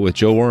Diego with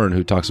Joe Warren,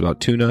 who talks about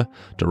tuna,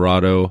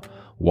 dorado,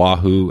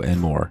 wahoo,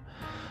 and more.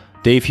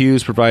 Dave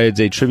Hughes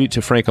provides a tribute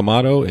to Frank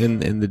Amato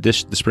in the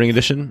spring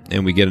edition,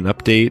 and we get an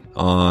update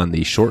on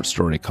the short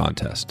story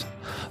contest.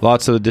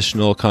 Lots of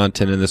additional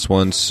content in this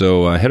one,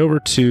 so head over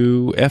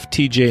to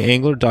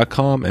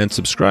ftjangler.com and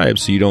subscribe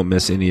so you don't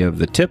miss any of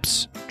the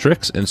tips,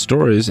 tricks, and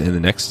stories in the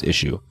next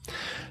issue.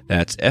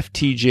 That's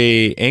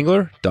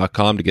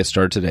ftjangler.com to get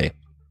started today.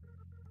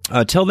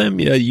 Tell them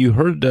you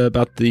heard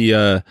about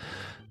the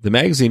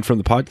magazine from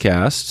the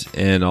podcast,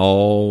 and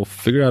I'll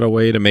figure out a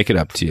way to make it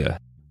up to you.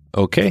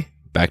 Okay,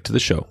 back to the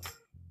show.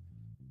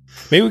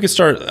 Maybe we could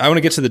start. I want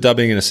to get to the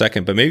dubbing in a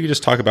second, but maybe you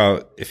just talk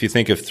about if you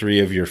think of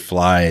 3 of your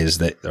flies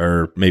that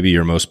are maybe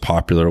your most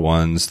popular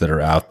ones that are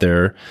out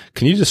there.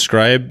 Can you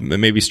describe,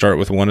 maybe start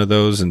with one of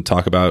those and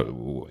talk about, a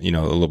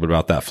little bit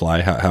about that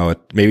fly, how it,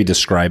 maybe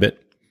describe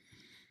it?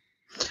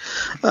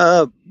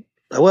 Well,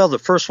 the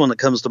first one that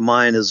comes to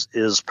mind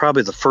is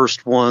probably the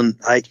first one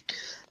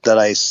that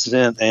I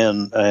sent,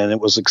 and it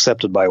was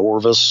accepted by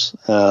Orvis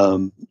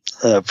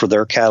for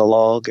their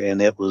catalog,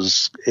 and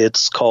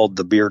it's called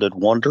the Bearded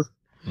Wonder.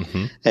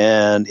 Mm-hmm.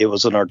 And it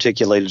was an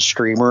articulated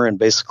streamer, and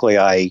basically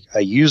I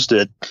used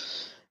it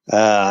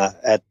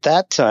at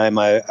that time.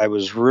 I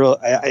was real,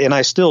 and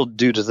I still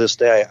do to this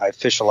day. I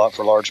fish a lot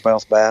for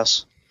largemouth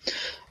bass,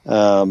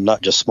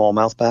 not just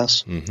smallmouth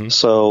bass. Mm-hmm.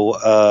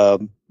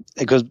 So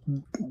because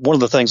one of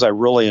the things I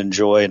really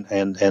enjoy,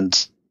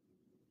 and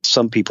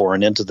some people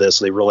aren't into this,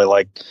 they really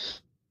like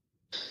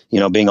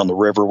being on the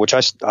river, which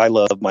I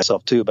love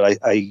myself too. But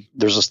I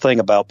there's this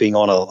thing about being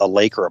on a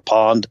lake or a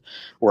pond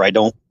where I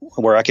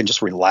can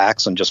just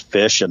relax and just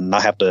fish and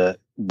not have to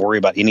worry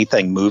about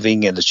anything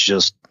moving. And it's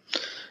just,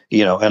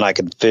 and I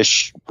can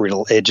fish.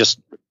 It just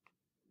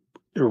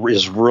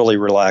is really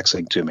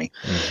relaxing to me.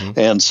 Mm-hmm.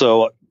 And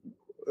so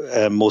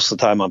most of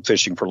the time I'm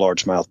fishing for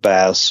largemouth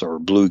bass or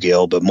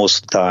bluegill, but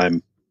most of the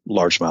time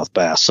largemouth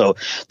bass. So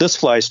this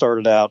fly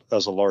started out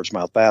as a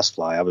largemouth bass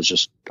fly. I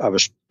was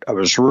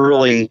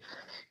really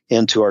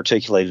into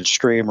articulated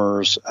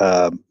streamers.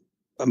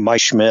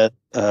 Mike Schmidt,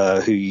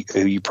 who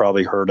you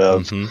probably heard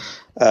of,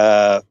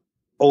 mm-hmm.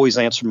 Always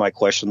answered my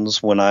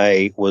questions when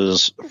I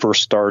was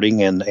first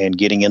starting and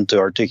getting into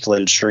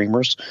articulated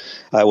streamers.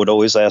 I would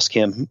always ask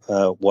him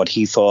what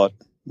he thought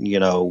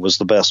was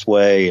the best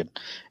way,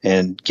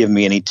 and give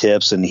me any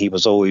tips. And he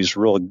was always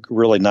really,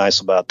 really nice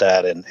about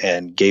that,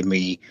 and gave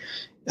me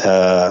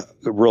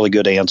really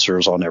good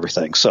answers on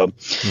everything. So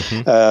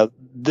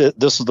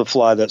this is the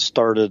fly that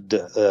started,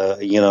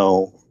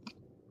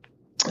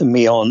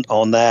 me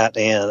on that.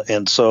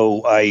 And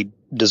so I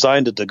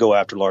designed it to go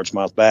after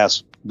largemouth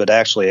bass, but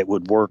actually it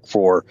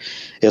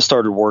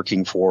started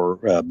working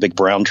for big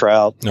brown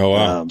trout. Oh,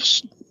 wow.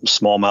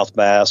 Smallmouth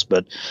bass,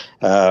 but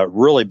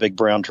really big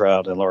brown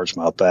trout and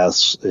largemouth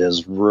bass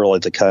is really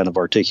the kind of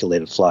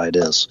articulated fly it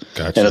is.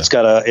 Gotcha. And it's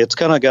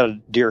kind of got a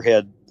deer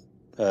head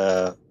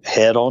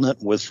on it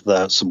with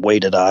some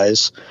weighted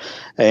eyes,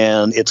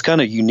 and it's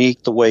kind of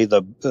unique the way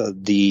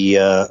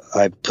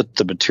I put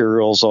the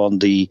materials on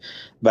the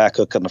back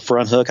hook and the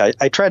front hook.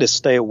 I try to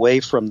stay away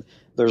from.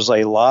 There's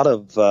a lot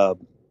of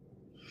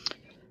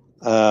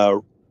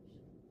kind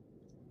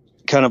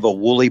of a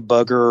woolly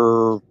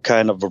bugger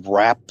kind of a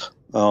wrap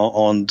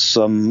on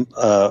some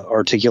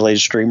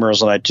articulated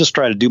streamers, and I just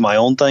try to do my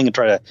own thing and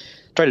try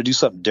to do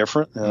something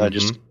different. And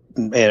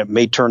and it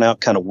may turn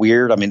out kind of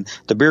weird. I mean,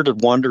 the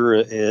bearded wonder,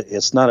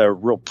 it's not a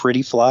real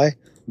pretty fly,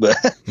 but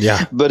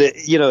yeah, but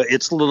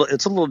it's a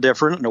little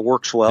different, and it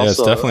works well. Yeah,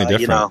 it's definitely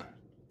different.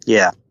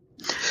 Yeah.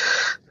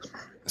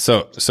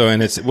 So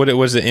and it's what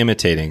was it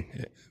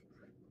imitating?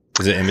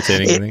 Is it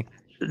imitating anything?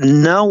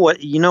 No,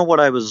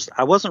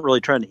 I wasn't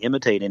really trying to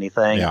imitate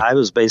anything. Yeah. I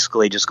was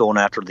basically just going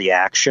after the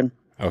action.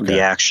 Okay.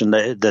 The action,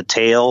 the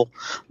tail,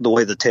 the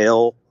way the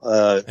tail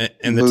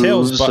and the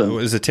tail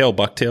is the tail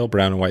bucktail,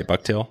 brown and white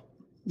bucktail?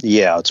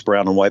 Yeah, it's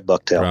brown and white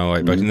bucktail. Brown and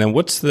white bucktail. And then it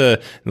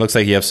looks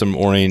like you have some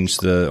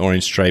the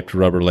orange striped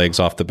rubber legs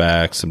off the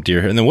back, some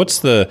deer hair. And then what's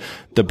the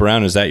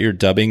brown? Is that your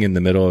dubbing in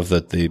the middle of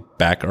the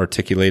back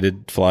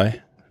articulated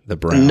fly? The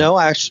brown? No,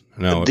 actually,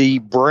 the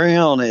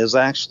brown is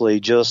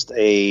actually just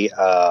a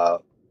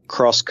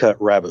cross-cut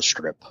rabbit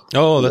strip.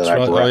 Oh, that's right.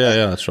 Oh,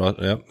 yeah, that's right.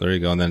 Yep, there you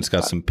go. And then it's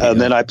got some. And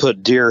then I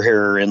put deer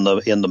hair in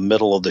the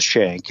middle of the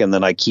shank, and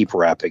then I keep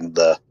wrapping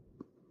the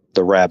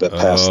rabbit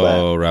past that.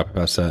 Oh, rabbit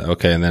past that.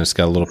 Okay, and then it's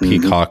got a little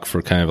peacock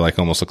for kind of like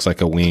almost looks like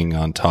a wing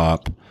on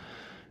top.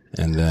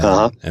 And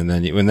then and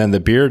then the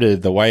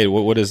bearded, the white.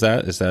 What is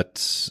that?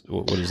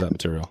 What is that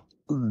material?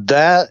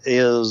 That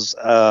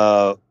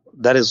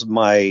is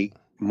my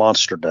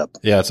monster dub.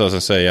 Yeah, that's what I was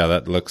gonna say. Yeah,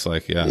 that looks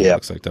like it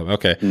looks like dub.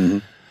 Okay. Mm-hmm.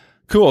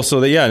 Cool.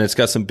 So and it's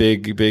got some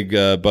big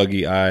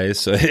buggy eyes.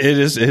 So it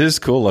is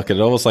cool looking.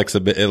 It almost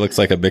it looks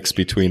like a mix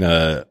between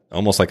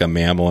almost like a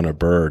mammal and a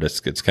bird.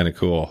 It's kind of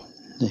cool.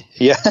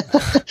 Yeah.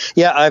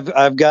 Yeah.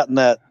 I've gotten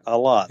that a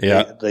lot.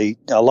 Yeah.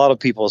 A lot of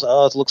people say,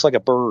 oh, it looks like a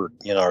bird,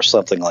 or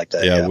something like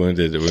that. Yeah.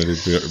 Wounded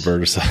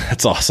bird.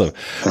 That's awesome.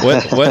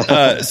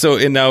 What, so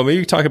now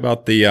maybe talk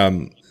about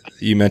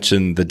you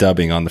mentioned the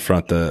dubbing on the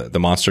front, the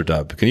monster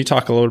dub. Can you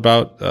talk a little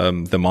about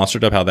the monster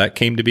dub, how that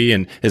came to be?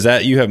 And is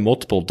that you have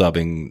multiple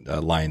dubbing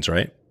lines,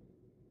 right?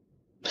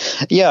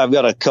 Yeah, I've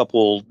got a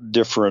couple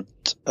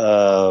different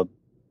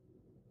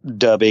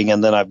dubbing,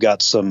 and then I've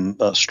got some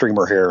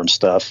streamer hair and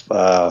stuff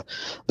that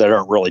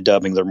aren't really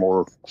dubbing. They're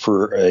more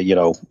for,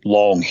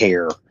 long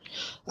hair.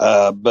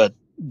 But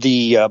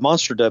the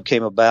monster dub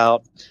came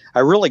about. I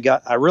really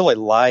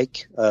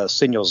like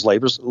Senyo's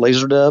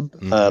laser dub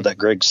that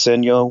Greg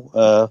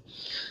Senyo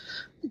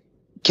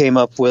came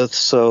up with.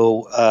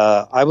 So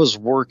I was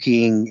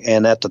working,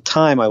 and at the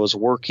time I was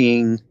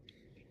working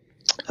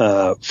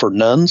for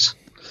nuns,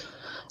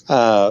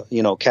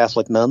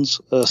 Catholic nuns.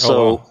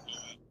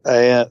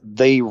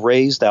 They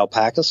raised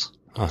alpacas,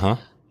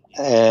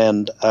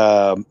 and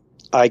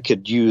I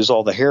could use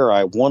all the hair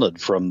I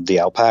wanted from the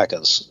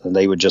alpacas, and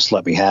they would just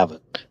let me have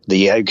it.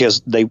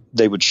 Because they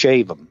would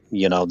shave them,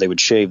 they would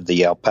shave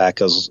the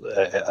alpacas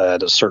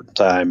at a certain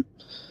time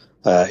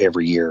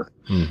every year.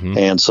 Mm-hmm.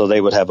 And so they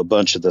would have a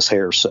bunch of this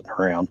hair sitting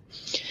around.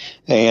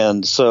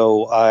 And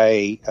so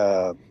I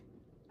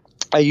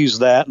used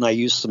that, and I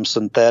used some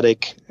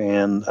synthetic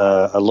and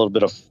a little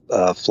bit of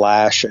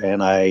flash,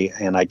 and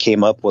I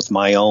came up with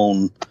my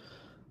own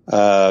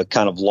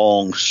kind of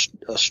long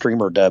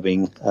streamer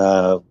dubbing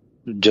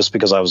just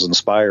because I was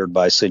inspired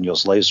by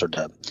Senyo's laser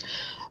dub.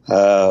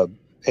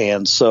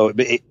 And so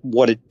I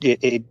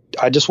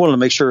just wanted to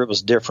make sure it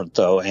was different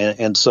though.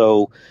 And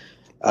so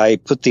I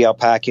put the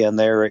alpaca in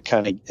there.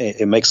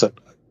 It makes it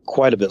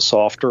quite a bit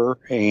softer,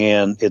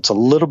 and it's a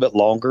little bit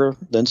longer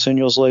than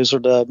Senyo's laser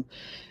dub.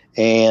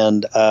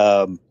 And,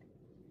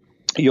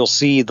 you'll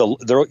see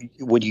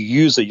when you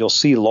use it, you'll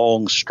see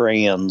long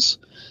strands,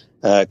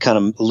 kind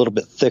of a little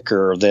bit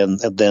thicker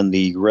than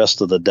the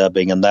rest of the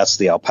dubbing. And that's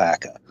the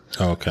alpaca.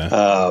 Okay.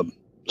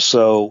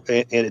 So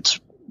it's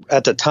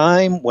at the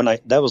time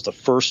that was the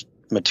first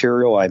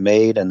material I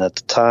made. And at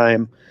the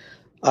time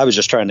I was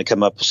just trying to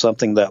come up with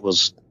something that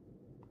was,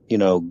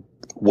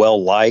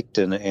 well liked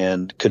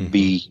and could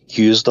be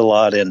used a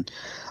lot. And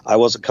I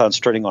wasn't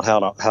concentrating on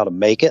how to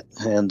make it.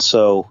 And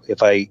so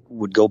if I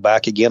would go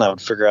back again, I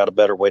would figure out a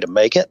better way to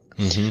make it,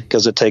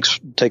 because it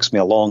takes me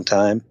a long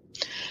time.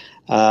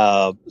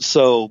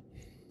 So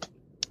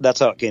that's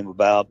how it came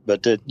about.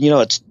 But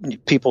it's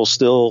people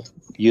still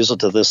use it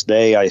to this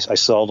day. I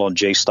sell it on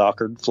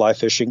J-Stalker fly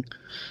fishing,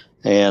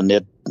 and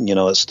it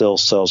still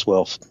sells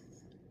well.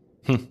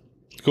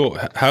 Cool.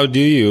 How do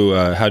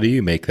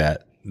you make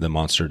that, the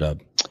monster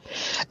dub?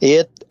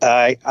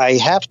 I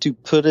have to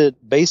put it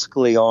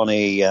basically on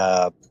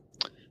a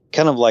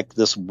kind of like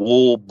this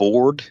wool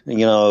board.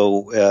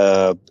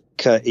 You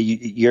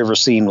ever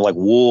seen like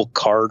wool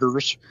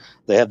carders?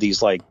 They have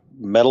these like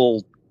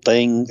metal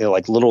thing,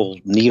 like little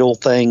needle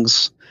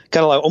things,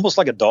 kind of like almost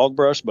like a dog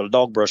brush, but a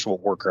dog brush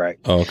won't work right.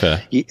 Oh,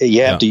 okay.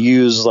 You have to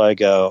use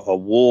like a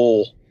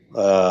wool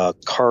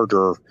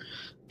carder,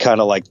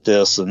 kind of like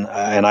this, and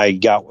I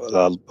got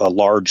a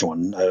large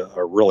one,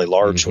 a really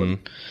large one,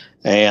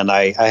 and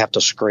I have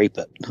to scrape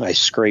it. I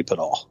scrape it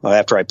all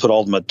after I put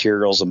all the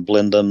materials and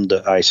blend them.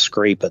 I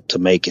scrape it to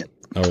make it.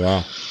 Oh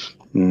wow.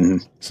 Mm-hmm.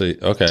 So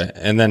okay,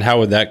 and then how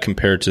would that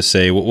compare to,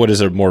 say, what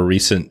is a more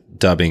recent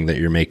dubbing that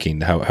you're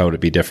making? How would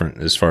it be different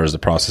as far as the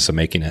process of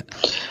making it?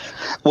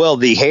 Well,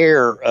 the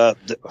hair,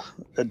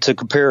 to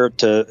compare it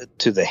to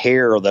the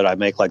hair that I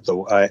make, like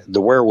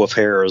the werewolf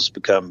hair has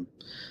become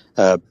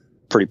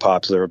pretty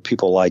popular.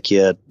 People like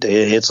it.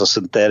 It's a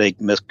synthetic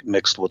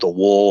mixed with a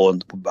wool,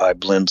 and I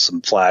blend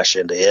some flash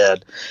into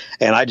it,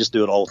 and I just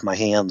do it all with my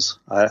hands.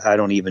 I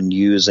don't even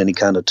use any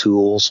kind of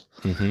tools.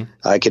 Mm-hmm.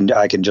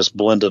 I can just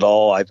blend it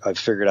all. I've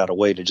figured out a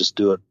way to just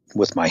do it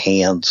with my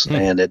hands,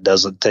 and it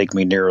doesn't take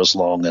me near as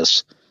long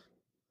as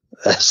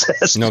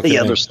the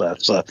other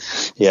stuff. So,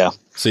 yeah.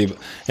 So,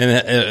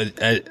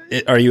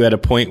 are you at a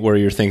point where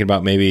you're thinking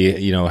about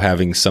maybe,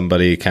 having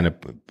somebody kind of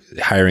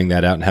hiring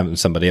that out and having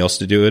somebody else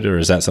to do it, or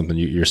is that something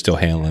you're still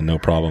handling? No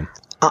problem.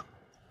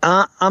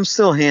 I'm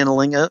still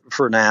handling it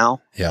for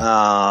now.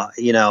 Yeah.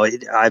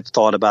 I've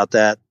thought about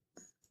that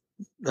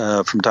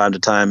from time to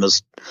time,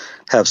 as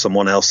have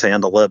someone else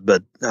handle it,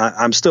 but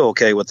I'm still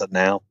okay with it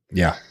now.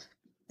 Yeah.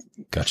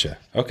 Gotcha.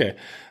 Okay.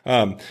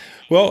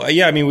 Well,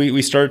 yeah, I mean,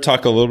 we started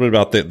talking a little bit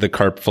about the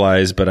carp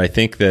flies, but I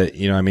think that,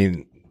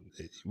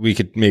 we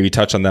could maybe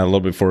touch on that a little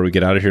bit before we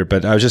get out of here,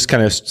 but I was just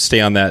kind of stay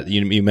on that.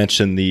 You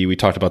mentioned we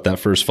talked about that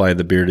first fly,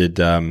 the bearded,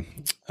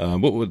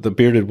 what was the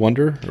bearded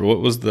wonder, or what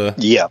was the?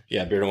 Yeah,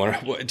 bearded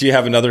wonder. Do you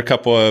have another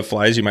couple of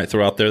flies you might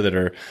throw out there that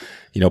are,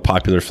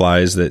 popular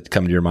flies that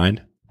come to your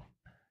mind?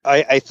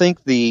 I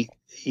think the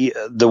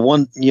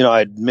one,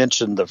 I'd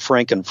mentioned the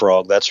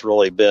FrankenFrog. That's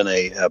really been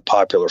a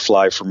popular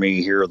fly for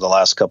me here the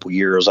last couple of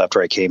years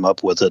after I came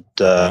up with it.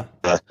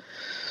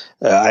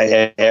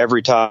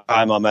 Every time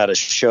I'm at a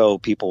show,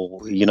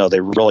 people,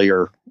 they really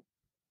are,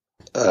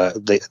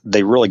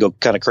 they really go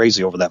kind of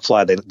crazy over that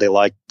fly. They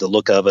like the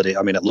look of it.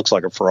 I mean, it looks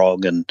like a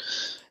frog, and,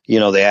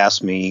 they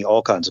ask me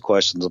all kinds of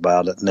questions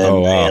about it. And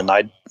then,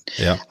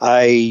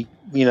 I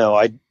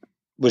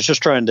was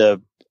just trying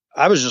to,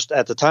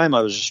 at the time,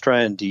 I was just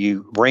trying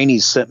to, Rainey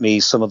sent me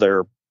some of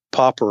their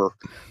popper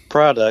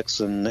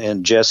products,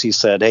 and Jesse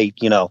said, hey,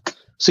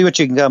 see what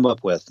you can come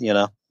up with,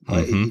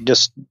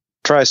 just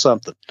try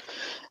something.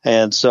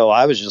 And so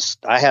I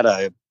had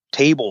a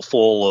table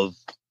full of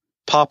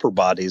popper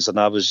bodies, and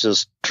I was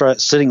just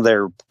sitting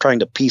there trying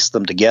to piece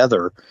them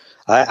together.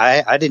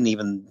 I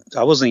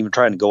wasn't even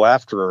trying to go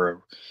after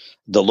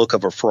the look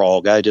of a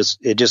frog.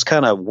 It just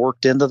kind of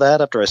worked into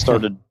that after I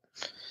started,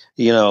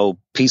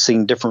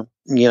 piecing different,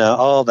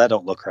 that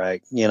don't look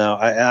right. And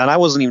I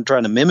wasn't even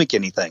trying to mimic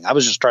anything. I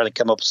was just trying to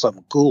come up with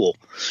something cool,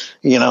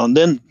 and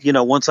then,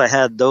 once I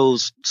had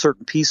those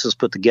certain pieces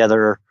put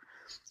together,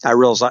 I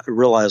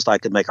realized I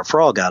could make a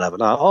frog out of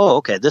it.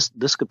 Okay,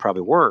 this could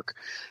probably work.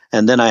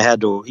 And then I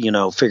had to,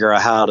 figure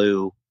out how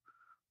to,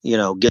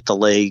 get the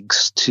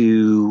legs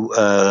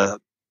to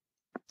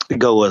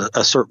go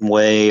a certain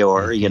way,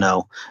 or,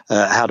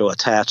 how to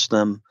attach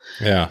them.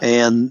 Yeah.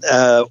 And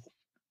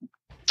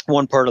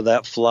one part of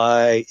that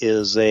fly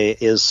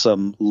is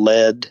some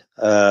lead.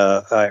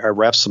 I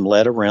wrap some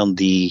lead around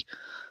the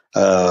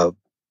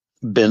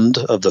bend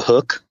of the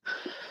hook.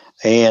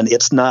 And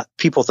it's not,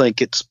 people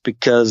think it's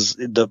because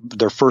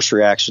their first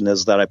reaction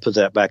is that I put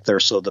that back there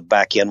so the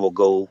back end will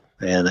go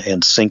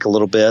and sink a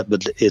little bit,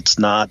 but it's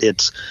not.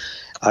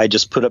 I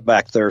just put it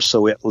back there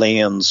so it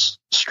lands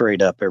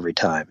straight up every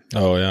time.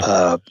 Oh,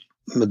 yeah.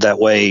 That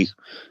way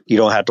you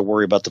don't have to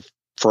worry about the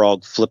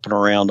frog flipping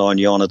around on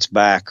you on its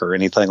back or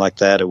anything like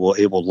that. It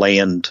will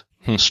land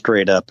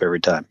straight up every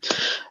time.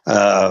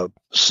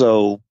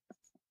 So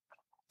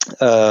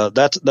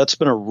that's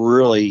been a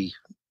really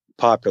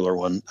popular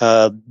one.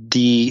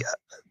 The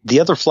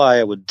other fly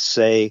I would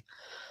say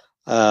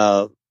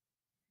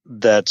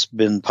that's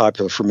been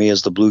popular for me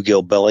is the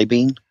bluegill belly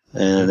bean,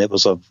 and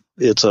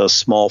it's a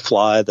small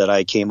fly that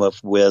I came up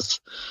with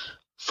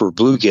for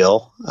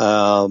bluegill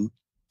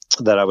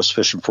that I was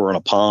fishing for in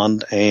a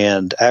pond,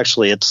 and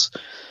actually it's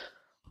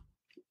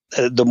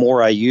the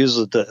more I use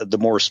it, the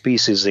more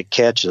species it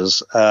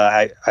catches.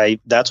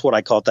 That's what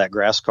I caught that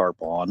grass carp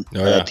on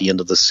at the end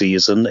of the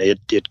season. It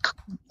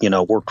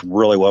worked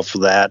really well for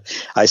that.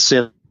 I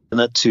sent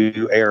it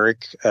to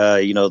Eric,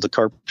 the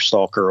carp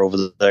stalker over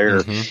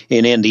there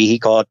in Indy. He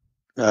caught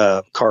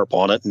carp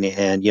on it,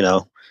 and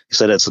He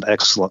said it's an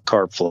excellent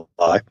carp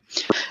fly.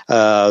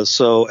 And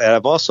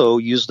I've also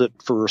used it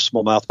for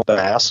smallmouth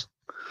bass.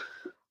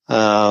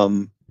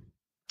 And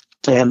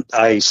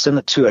I sent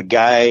it to a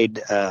guide,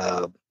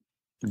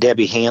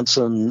 Debbie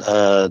Hansen,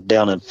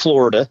 down in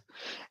Florida,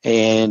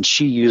 and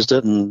she used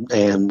it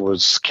and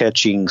was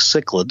catching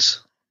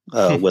cichlids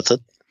with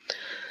it.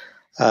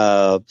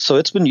 So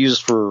it's been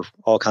used for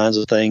all kinds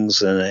of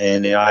things,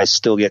 and I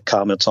still get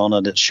comments on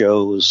it. It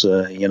shows,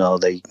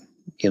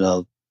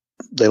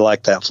 they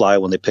like that fly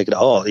when they pick it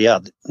up. Oh yeah,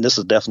 this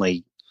is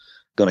definitely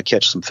going to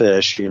catch some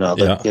fish.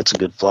 It's a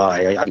good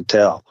fly. I can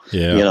tell.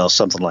 Yeah.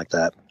 Something like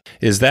that.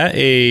 Is that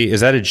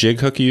a jig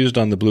hook used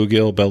on the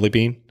bluegill belly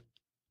bean?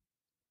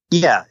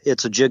 Yeah,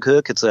 it's a jig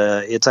hook. It's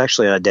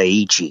actually a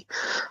Daiichi.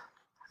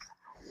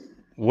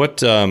 What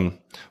do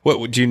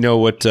you know?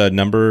 What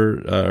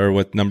number or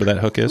what number that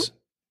hook is?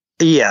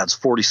 Yeah, it's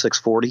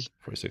 4640.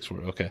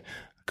 4640. Okay,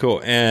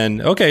 cool.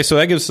 And okay, so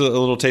that gives a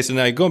little taste. And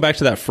now going back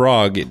to that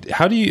frog,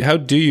 how do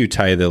you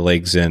tie the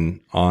legs in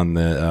on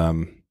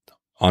the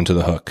onto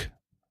the hook?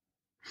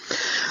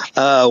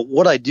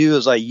 What I do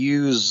is I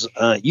use,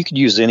 you could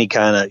use any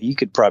kind of, you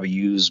could probably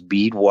use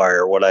bead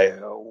wire. What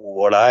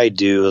I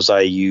do is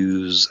I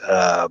use,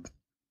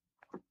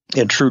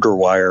 intruder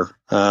wire,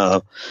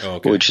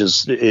 which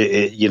is,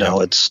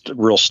 it's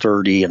real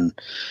sturdy.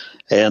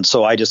 And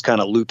so I just kind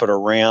of loop it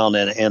around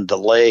and the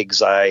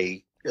legs,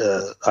 I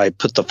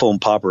put the foam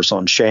poppers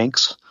on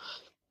shanks.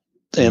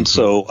 And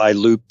so I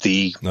loop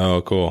the,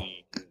 oh, cool.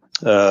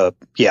 I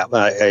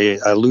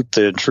loop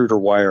the intruder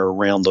wire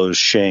around those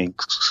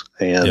shanks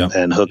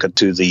and hook it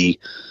to the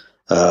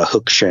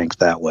hook shank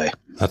that way.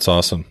 That's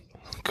awesome.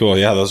 Cool.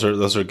 Yeah, those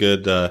are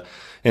good.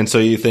 And so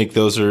you think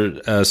those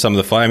are some of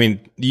the fly? I mean,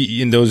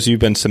 in those you've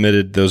been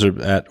submitted, those are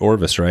at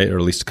Orvis, right? Or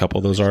at least a couple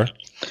of those are.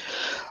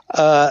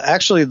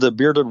 Actually, the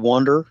Bearded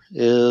Wonder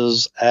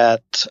is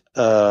at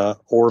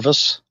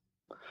Orvis,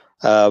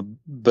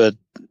 but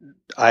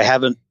I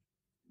haven't.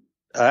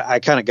 I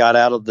kind of got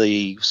out of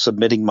the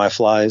submitting my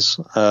flies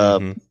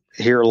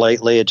here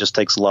lately. It just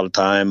takes a lot of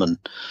time, and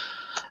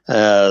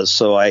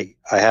so I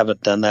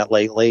haven't done that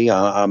lately.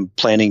 I'm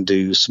planning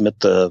to submit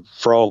the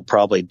frog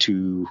probably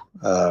to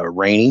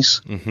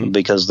Rainey's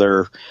because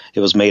it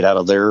was made out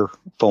of their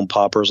foam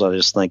poppers. I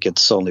just think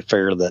it's only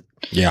fair that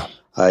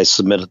I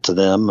submit it to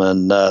them.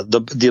 And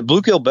the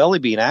bluegill belly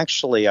bean,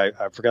 actually,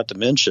 I forgot to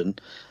mention,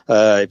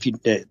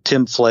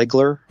 Tim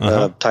Flegler,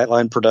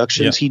 Tightline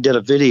Productions, he did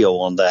a video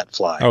on that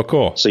fly. Oh,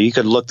 cool. So you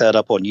could look that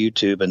up on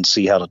YouTube and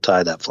see how to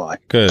tie that fly.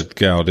 Good.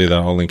 Yeah, I'll do that.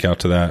 I'll link out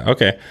to that.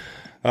 Okay.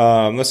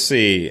 Let's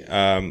see.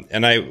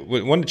 And I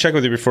wanted to check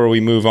with you before we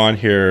move on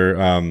here.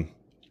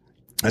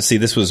 Let's see.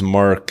 This was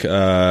Mark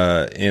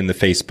in the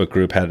Facebook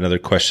group had another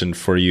question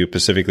for you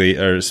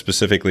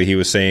specifically. He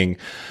was saying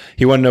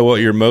he wanted to know what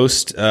your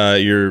most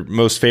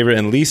favorite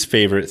and least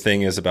favorite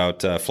thing is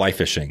about fly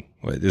fishing.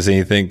 Does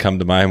anything come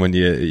to mind when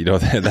you know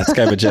that's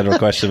kind of a general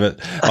question, but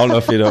I don't know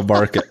if you know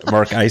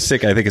Mark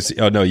Isaac. I think it's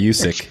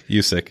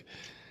Usick.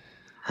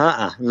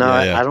 No,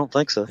 I don't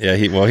think so. Yeah,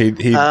 he wanted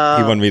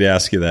me to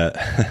ask you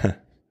that.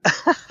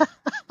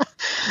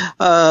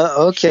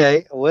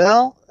 Okay.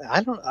 Well,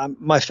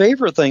 my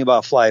favorite thing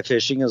about fly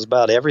fishing is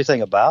about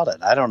everything about it.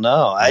 I don't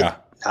know. I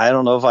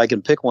don't know if I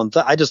can pick one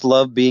thing. I just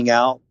love being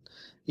out,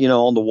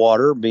 on the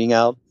water, being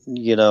out,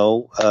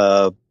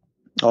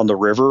 on the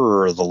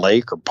river or the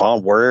lake or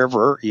pond,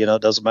 wherever,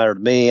 it doesn't matter to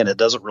me. And it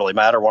doesn't really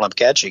matter what I'm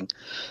catching.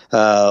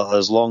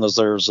 As long as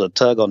there's a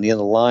tug on the end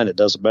of the line, it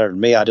doesn't matter to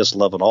me. I just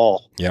love it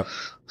all. Yep.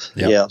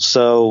 Yeah.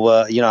 So,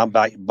 I'm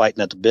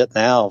biting at the bit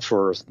now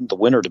for the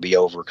winter to be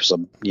over because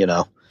I'm,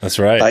 That's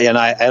right. And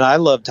I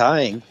love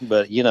tying,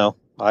 but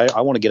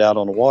I want to get out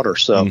on the water.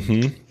 So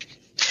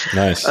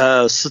nice.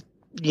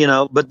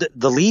 But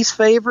the least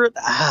favorite,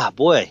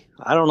 boy,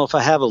 I don't know if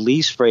I have a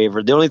least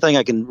favorite. The only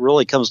thing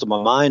really comes to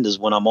my mind is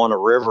when I'm on a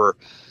river.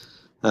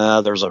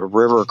 There's a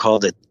river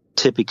called the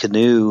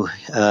Tippecanoe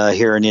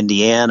here in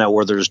Indiana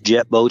where there's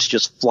jet boats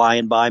just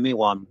flying by me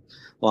while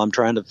I'm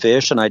trying to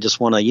fish, and I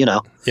just want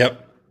to,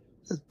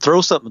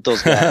 throw something at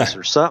those guys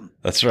or something.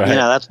 That's right.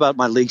 That's about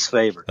my least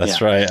favorite.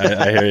 That's right.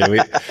 I hear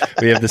you.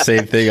 We have the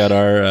same thing on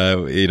our,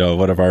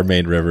 one of our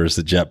main rivers,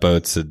 the jet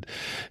boats. And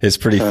it's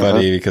pretty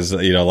funny because,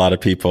 a lot of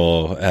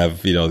people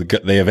have,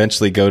 they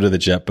eventually go to the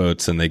jet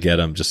boats and they get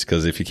them just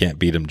because if you can't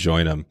beat them,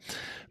 join them.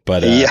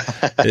 But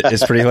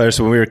it's pretty hilarious.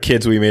 When we were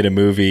kids, we made a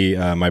movie.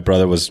 My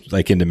brother was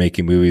into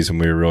making movies when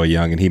we were really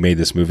young, and he made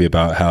this movie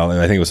about how,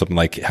 I think it was something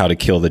like how to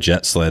kill the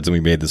jet sleds. And we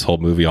made this whole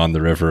movie on the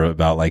river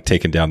about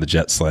taking down the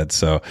jet sleds.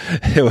 So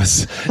it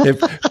was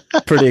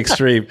pretty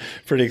extreme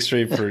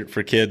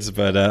for kids.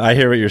 But I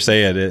hear what you're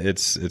saying.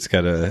 It's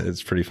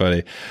pretty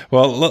funny.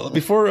 Well,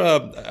 before,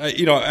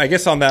 I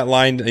guess on that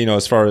line,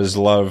 as far as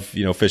love,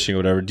 fishing or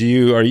whatever, do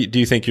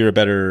you think you're a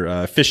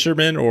better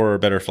fisherman or a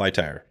better fly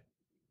tyer?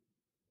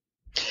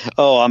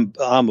 Oh,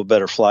 I'm a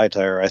better fly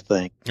tyer, I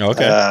think.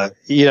 Okay.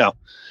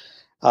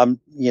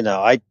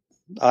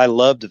 I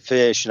love to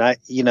fish, and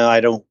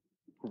I don't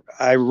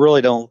I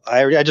really don't.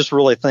 I just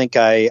really think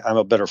I'm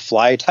a better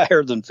fly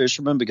tyer than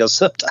fisherman, because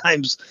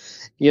sometimes,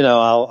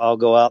 I'll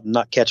go out and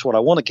not catch what I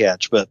want to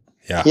catch, but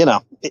yeah,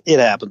 it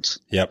happens.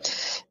 Yep.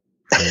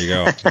 There you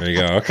go. There you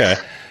go. Okay.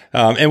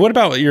 And what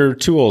about your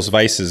tools,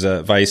 vices,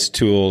 vice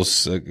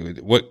tools?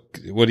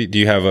 Do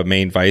you have a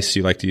main vice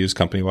you like to use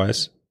company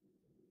wise?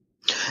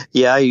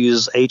 Yeah, I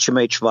use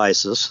HMH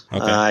vices.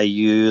 Okay. I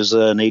use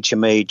an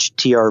HMH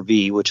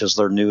TRV, which is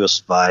their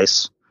newest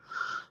vice.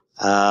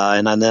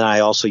 And then I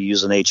also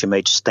use an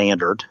HMH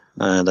standard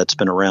that's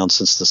been around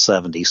since the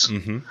 70s.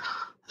 Mm-hmm.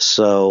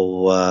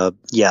 So,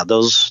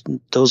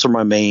 those are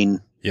my main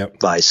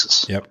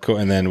vices. Yep. Cool.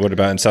 And then what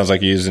about, it sounds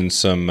like you're using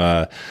some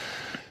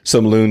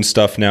loon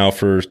stuff now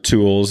for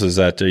tools. Is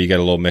that, you got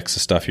a little mix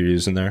of stuff you're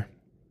using there?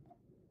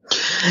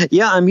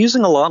 Yeah, I'm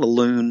using a lot of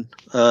loon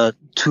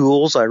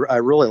tools. I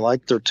really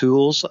like their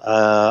tools.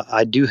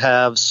 I do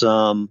have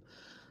some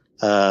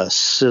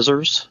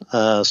scissors,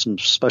 some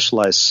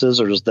specialized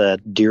scissors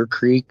that Deer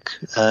Creek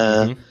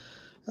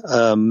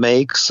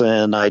makes,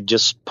 and I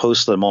just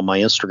posted them on my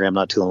Instagram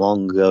not too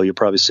long ago. You'll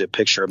probably see a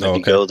picture of them if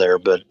you go there.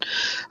 But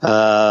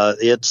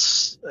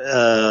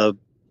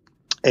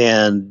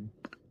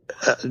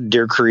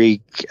Deer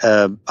Creek,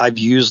 I've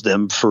used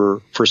them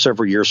for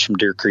several years from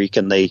Deer Creek,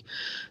 and they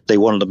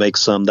wanted to make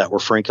some that were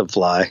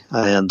FrankenFly,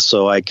 and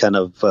so I kind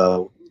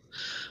of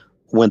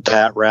went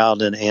that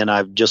route, and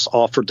I've just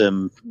offered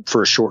them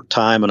for a short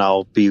time, and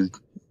I'll be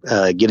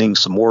getting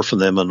some more from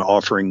them and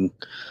offering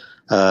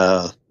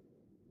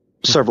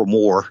several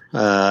more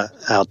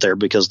out there,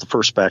 because the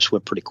first batch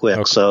went pretty quick.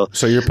 Okay.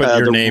 So you're putting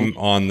your name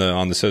on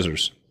the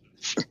scissors.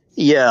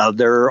 Yeah,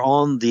 they're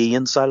on the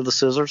inside of the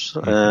scissors,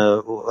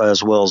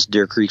 as well as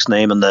Deer Creek's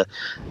name, and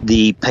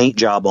the paint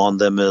job on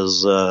them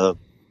is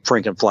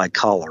FrankenFly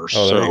collars.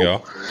 Oh, there you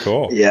go.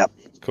 Cool. Yeah.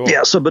 Cool.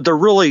 Yeah. So, but they're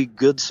really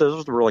good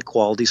scissors. They're really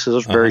quality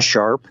scissors, very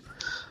sharp.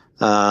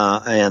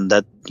 And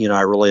that,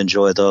 I really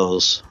enjoy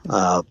those.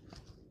 Oh,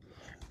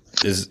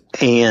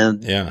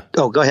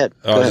 go ahead.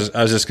 I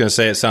was just going to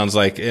say, it sounds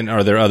like, and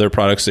are there other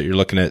products that you're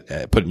looking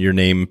at putting your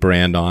name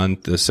brand on,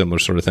 the similar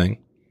sort of thing?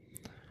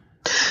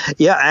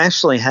 Yeah, I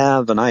actually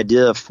have an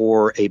idea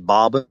for a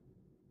bobbin.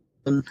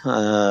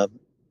 I've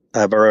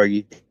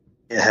already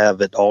have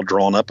it all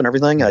drawn up and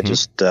everything. I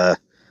just, I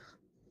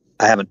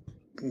haven't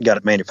got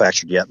it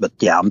manufactured yet, but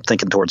yeah, I'm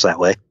thinking towards that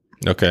way.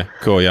 Okay,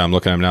 cool. Yeah, I'm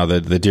looking at them now.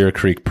 The Deer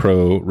Creek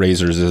Pro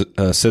Razors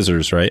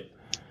scissors, right?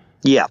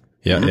 Yeah.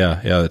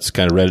 Yeah, yeah. It's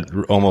kind of red,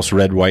 almost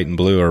red, white, and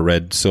blue, or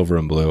red, silver,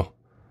 and blue.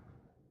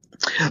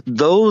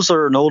 Those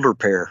are an older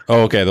pair.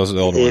 Oh, okay. Those are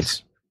the older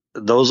ones.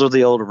 Those are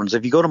the older ones.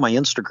 If you go to my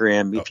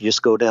Instagram, if you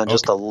just go down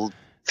just a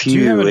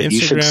few, you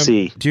should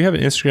see. Do you have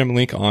an Instagram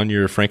link on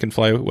your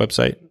FrankenFly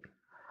website?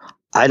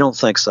 I don't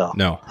think so.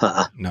 No.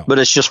 No. But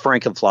it's just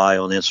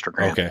FrankenFly on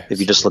Instagram. Okay. If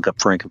you just look up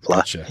FrankenFly.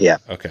 Gotcha. Yeah.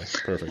 Okay.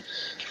 Perfect.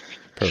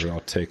 I'll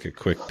take a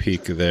quick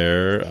peek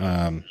there.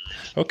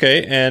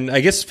 Okay. And I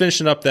guess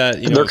finishing up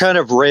that, they're kind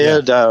of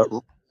red. Yeah.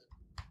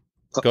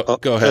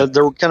 Go ahead.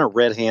 They're kind of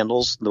red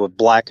handles with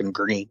black and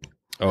green.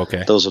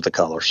 Okay. Those are the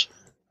colors.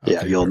 Okay,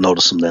 yeah. You'll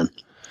notice them then.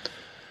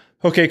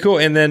 Okay, cool.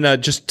 And then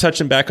just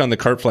touching back on the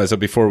carp flies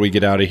before we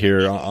get out of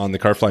here on the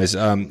carp flies,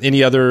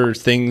 any other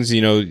things,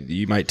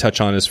 you might touch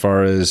on as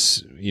far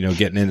as,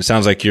 getting in? It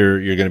sounds like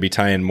you're going to be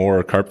tying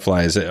more carp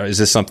flies. Is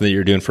this something that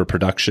you're doing for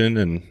production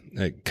and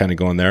kind of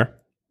going there?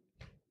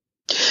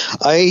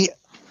 I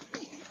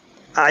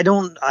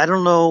don't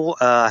know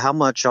how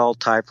much I'll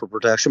tie for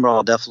production, but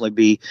I'll definitely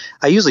be.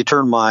 I usually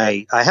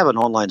I have an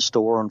online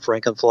store on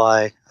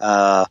FrankenFly,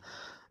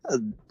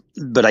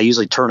 but I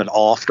usually turn it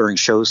off during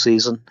show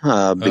season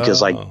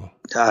because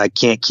I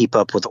can't keep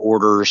up with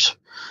orders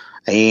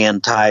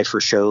and tie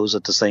for shows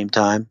at the same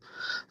time.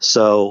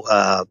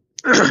 So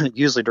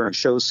usually during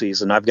show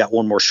season, I've got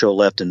one more show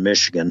left in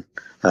Michigan,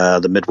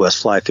 the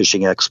Midwest Fly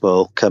Fishing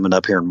Expo coming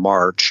up here in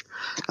March.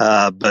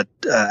 But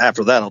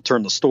after that, I'll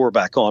turn the store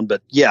back on.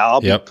 But yeah,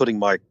 I'll be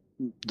putting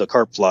the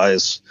carp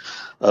flies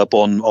up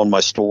on my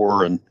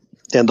store, and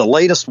the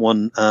latest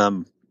one.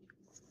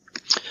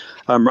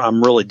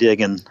 I'm really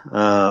digging.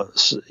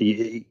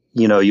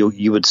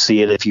 You would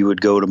see it if you would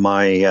go to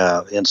my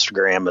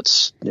Instagram.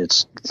 It's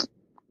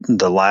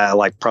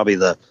probably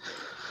the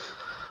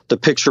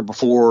picture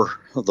before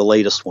the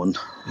latest one.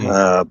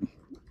 That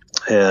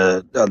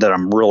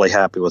I'm really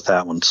happy with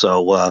that one.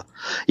 So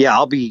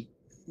I'll be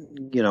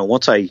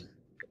once I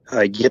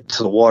get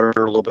to the water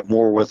a little bit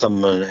more with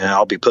them, and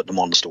I'll be putting them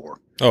on the store.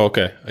 Oh,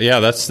 okay. Yeah,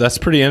 that's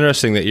pretty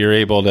interesting that you're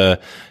able to.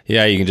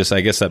 Yeah, you can just.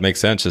 I guess that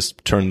makes sense.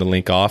 Just turn the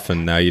link off,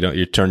 and now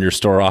you turn your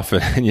store off,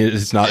 and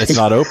it's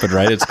not open,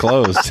 right? It's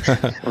closed.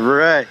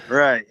 Right.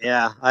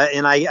 Yeah,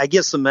 I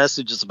get some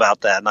messages about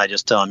that, and I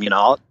just tell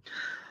them,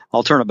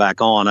 I'll turn it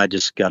back on. I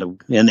just got to,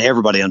 and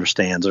everybody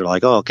understands. They're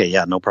like, oh, okay,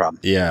 yeah, no problem.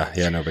 Yeah,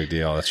 no big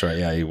deal. That's right.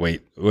 Yeah, you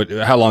wait.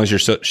 How long is your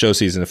show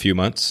season? A few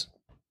months.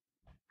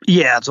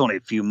 Yeah, it's only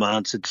a few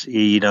months. It's,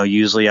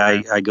 usually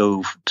I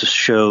go to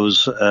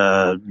shows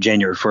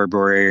January,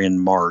 February, and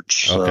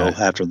March. So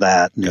Okay. after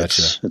that,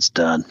 Gotcha. it's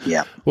done.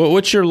 Yeah. Well,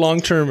 what's your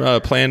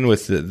long-term plan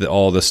with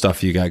all the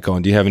stuff you got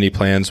going? Do you have any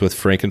plans with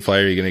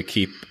FrankenFly? Are you going to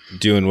keep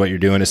doing what you're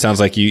doing? It sounds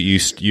like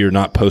you're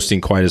not posting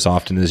quite as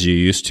often as you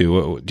used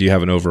to. Do you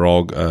have an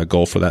overall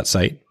goal for that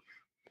site?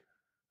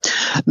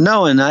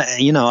 No, and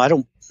I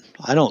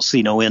don't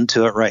see no end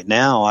to it right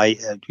now.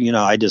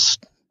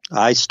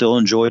 I still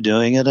enjoy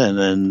doing it,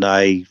 and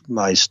I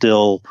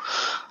still,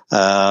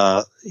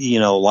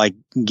 like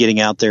getting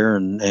out there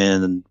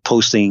and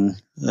posting,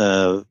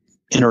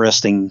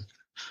 interesting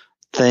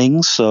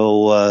things.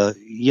 So,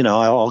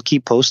 I'll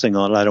keep posting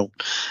on it.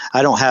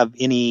 I don't have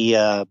any,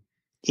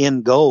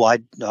 end goal.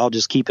 I'll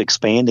just keep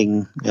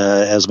expanding,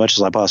 as much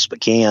as I possibly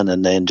can.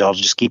 And then I'll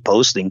just keep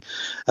posting,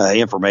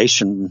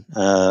 information,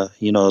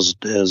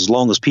 as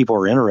long as people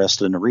are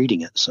interested in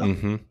reading it.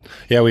 So,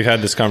 Yeah, we've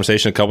had this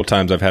conversation a couple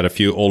times. I've had a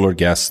few older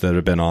guests that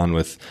have been on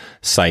with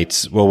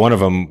sites. Well, one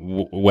of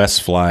them,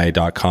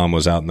 westfly.com,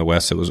 was out in the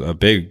West. It was a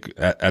big,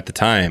 at the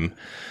time,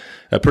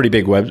 a pretty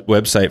big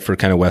website for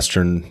kind of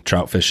Western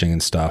trout fishing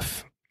and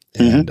stuff.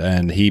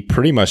 And he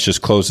pretty much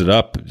just closed it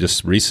up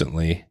just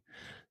recently,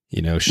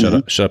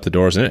 shut up the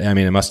doors. And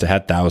it must have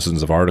had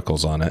thousands of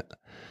articles on it.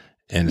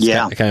 And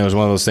it kind of was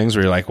one of those things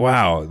where you're like,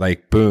 wow,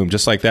 like boom,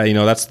 just like that.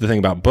 That's the thing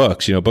about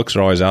books. Books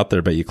are always out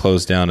there, but you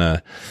close down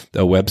a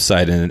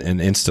website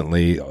and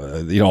instantly,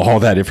 all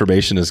that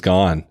information is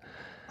gone.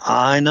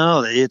 I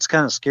know it's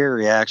kind of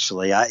scary,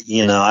 actually.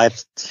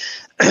 I've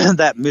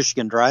that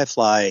Michigan Dry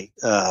Fly,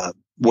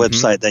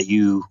 website that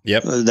you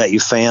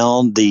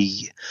found,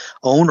 the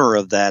owner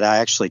of that I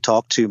actually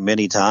talked to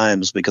many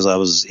times because I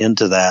was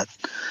into that,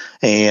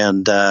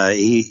 and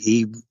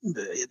he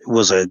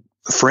was a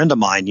friend of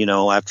mine,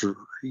 after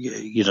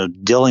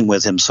dealing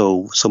with him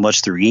so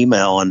much through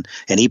email, and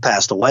he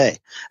passed away,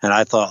 and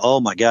I thought, oh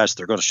my gosh,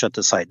 they're going to shut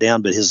this site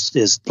down, but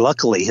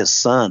luckily his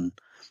son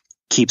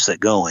keeps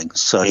it going,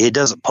 so he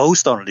doesn't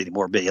post on it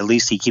anymore, but at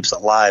least he keeps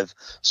it live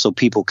so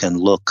people can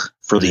look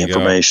for the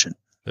information.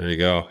 There you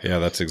go. Yeah,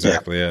 that's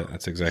exactly it.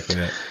 That's exactly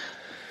it.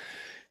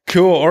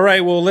 Cool. All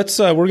right. Well,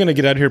 we're going to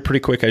get out of here pretty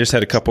quick. I just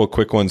had a couple of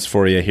quick ones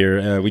for you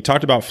here. We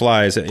talked about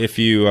flies. If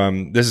you,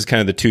 this is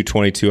kind of the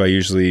 222 I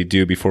usually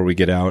do before we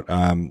get out.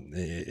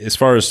 As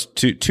far as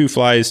two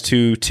flies,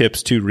 2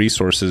 tips, 2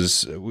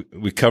 resources,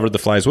 we covered the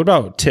flies. What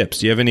about tips?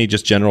 Do you have any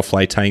just general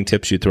fly tying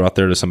tips you'd throw out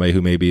there to somebody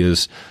who maybe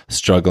is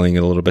struggling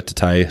a little bit to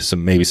tie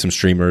maybe some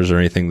streamers or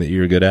anything that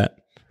you're good at?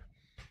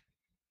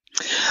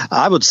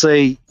 I would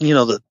say,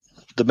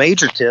 the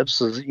major tips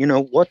is,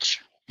 watch,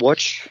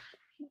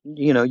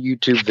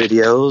 YouTube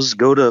videos,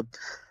 go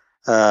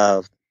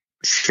to,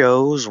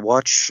 shows,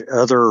 watch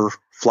other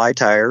fly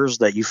tires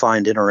that you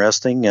find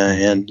interesting,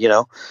 and,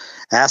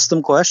 ask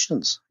them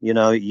questions,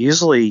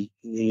 usually,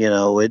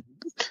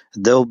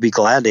 they'll be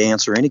glad to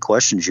answer any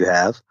questions you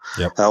have.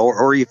 Yep.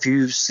 Or if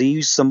you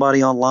see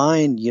somebody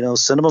online,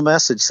 send them a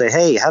message, say,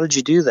 hey, how did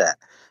you do that?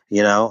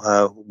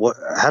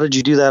 How did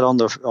you do that on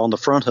the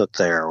front hook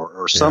there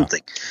or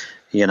something?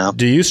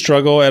 Do you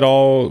struggle at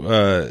all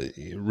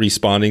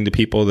responding to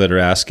people that are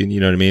asking, you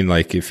know what I mean?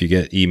 Like if you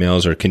get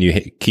emails, or can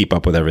you keep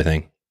up with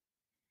everything?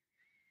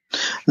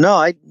 No,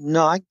 I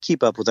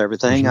keep up with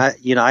everything.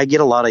 I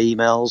get a lot of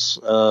emails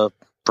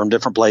from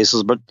different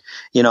places, but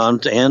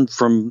and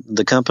from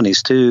the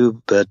companies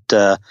too. But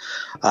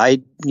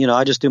I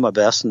just do my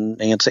best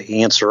and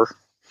answer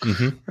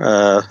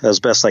as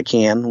best I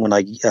can when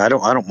I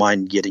don't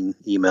mind getting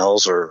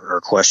emails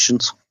or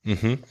questions.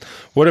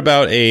 What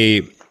about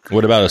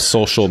a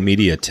social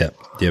media tip?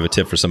 Do you have a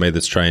tip for somebody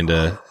that's trying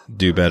to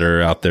do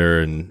better out there?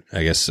 And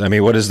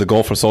what is the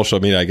goal for social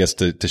media? I guess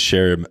to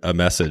share a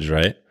message,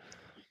 right?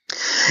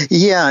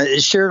 Yeah,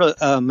 share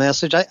a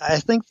message. I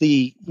think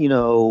the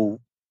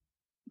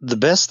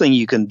best thing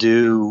you can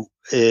do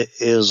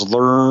is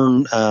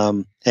learn.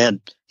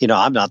 And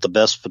I'm not the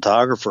best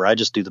photographer. I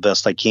just do the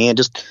best I can.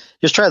 Just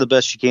try the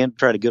best you can.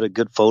 Try to get a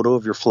good photo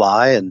of your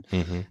fly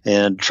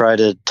and try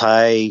to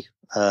tie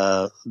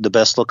the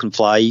best looking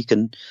fly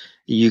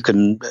you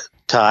can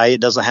tie.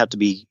 It doesn't have to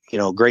be,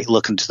 great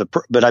looking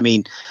but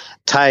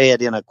tie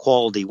it in a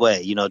quality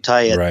way,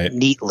 tie it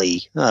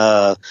neatly,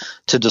 to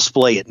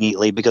display it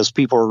neatly, because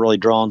people are really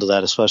drawn to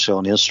that, especially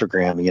on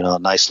Instagram, a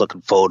nice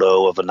looking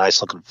photo of a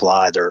nice looking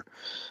fly.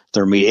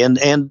 They're me.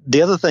 And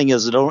the other thing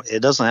is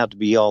it doesn't have to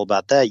be all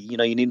about that. You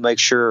need to make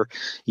sure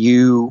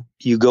you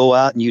go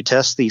out and you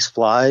test these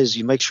flies,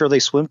 you make sure they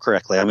swim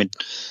correctly.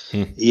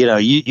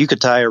 You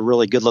could tie a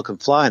really good looking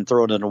fly and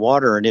throw it in the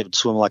water and it would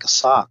swim like a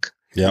sock.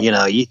 Yep.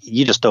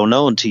 You just don't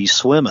know until you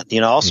swim it.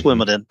 I'll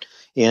swim it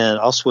and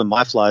I'll swim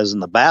my flies in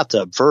the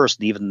bathtub first.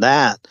 And even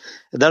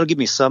that'll give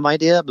me some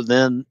idea, but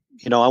then,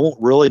 I won't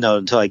really know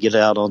until I get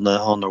out on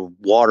the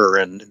water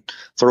and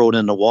throw it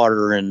in the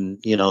water and,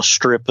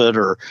 strip it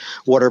or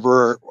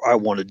whatever I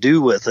want to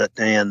do with it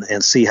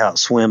and see how it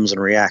swims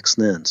and reacts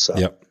then. So,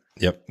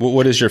 Yep.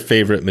 What is your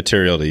favorite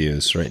material to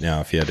use right now,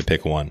 if you had to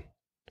pick one?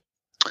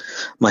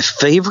 My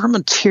favorite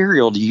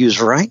material to use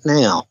right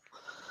now.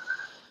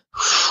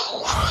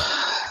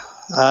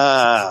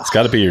 It's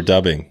got to be your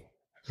dubbing,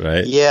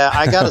 right? Yeah,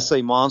 I got to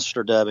say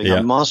monster dubbing.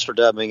 Yeah. Monster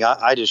dubbing,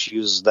 I just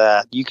use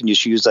that. You can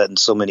just use that in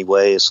so many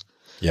ways.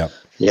 Yeah.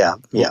 Yeah.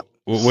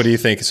 What do you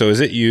think? So is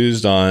it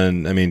used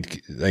on, I mean,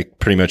 like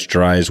pretty much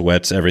dries,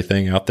 wets,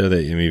 everything out there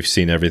that you've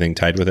seen everything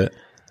tied with it?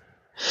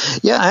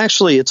 Yeah,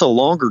 actually, it's a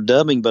longer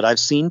dubbing, but I've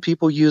seen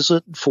people use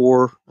it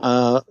for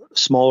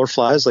smaller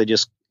flies. They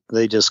just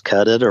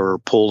cut it or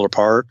pull it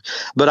apart.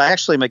 But I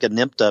actually make a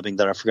nymph dubbing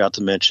that I forgot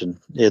to mention.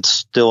 It's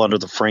still under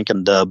the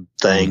FrankenDub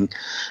thing,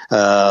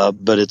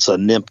 but it's a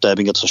nymph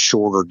dubbing. It's a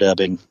shorter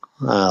dubbing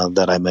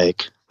that I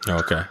make.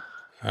 Okay.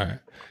 All right.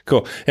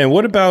 Cool. And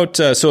what about,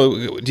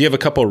 so do you have a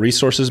couple of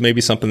resources,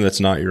 maybe something that's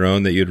not your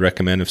own that you'd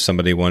recommend if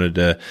somebody wanted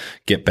to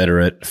get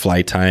better at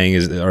fly tying?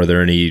 Are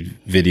there any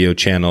video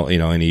channel,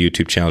 any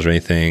YouTube channels or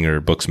anything,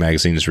 or books,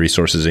 magazines,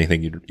 resources,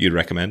 anything you'd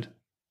recommend?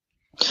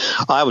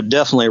 I would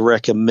definitely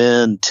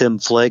recommend Tim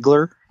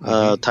Flagler,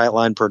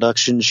 Tightline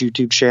Productions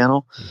YouTube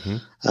channel.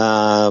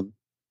 I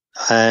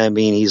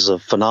mean, he's a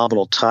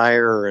phenomenal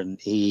tyer, and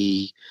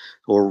he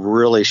will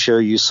really show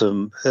you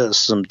some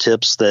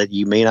tips that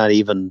you may not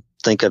even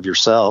think of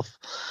yourself.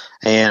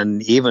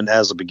 And even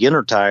as a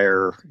beginner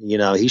tyer,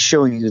 he's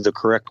showing you the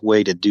correct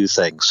way to do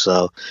things.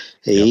 So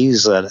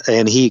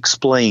and he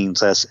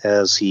explains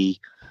as he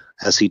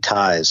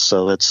ties.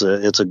 So it's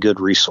a good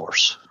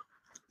resource.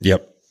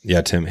 Yep.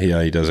 Yeah, Tim.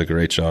 He does a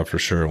great job for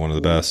sure. One of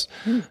the best.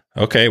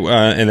 Okay.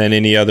 And then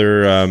any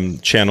other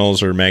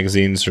channels or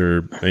magazines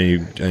or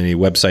any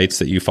websites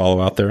that you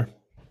follow out there?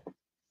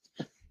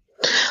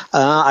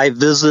 I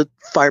visit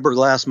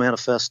Fiberglass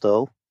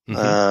Manifesto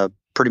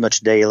pretty much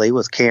daily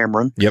with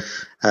Cameron. Yep.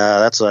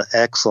 That's an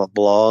excellent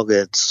blog.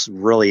 It's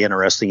really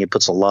interesting. He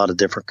puts a lot of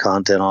different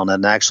content on it.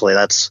 And actually,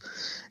 that's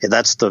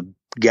the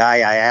guy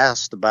I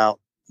asked about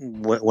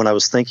when I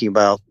was thinking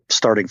about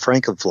starting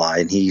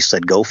FrankenFly, and he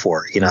said, go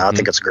for it. I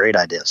think it's a great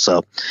idea.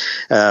 So,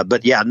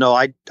 but yeah, no,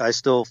 I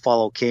still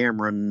follow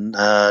Cameron,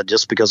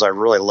 just because I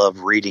really love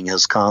reading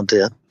his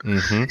content.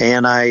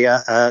 And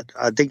I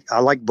think I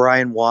like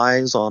Brian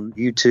Wise on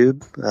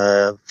YouTube,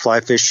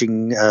 fly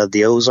fishing,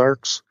 the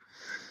Ozarks.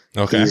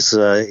 Okay. It's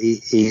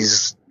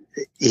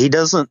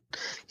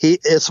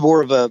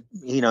more of a,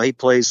 he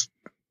plays,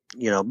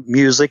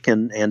 music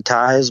and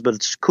ties, but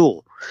it's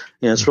cool.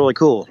 It's really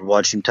cool to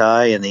watch him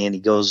tie, and then he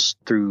goes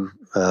through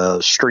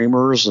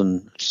streamers,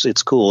 and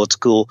it's cool. It's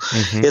cool.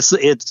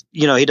 It's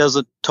he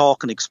doesn't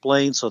talk and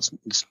explain, so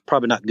it's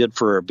probably not good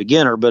for a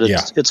beginner, but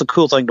it's a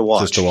cool thing to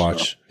watch. Just to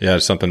watch. Yeah,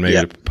 it's something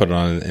maybe to put it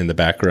on in the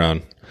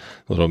background.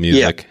 A little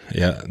music.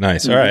 Yeah.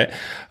 Nice. All right.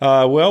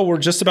 Well, we're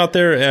just about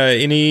there.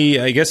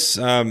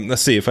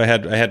 Let's see if I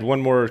had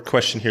one more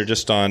question here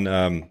just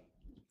on,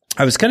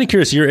 I was kind of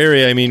curious, your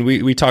area. I mean,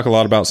 we talk a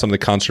lot about some of the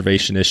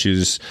conservation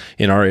issues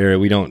in our area.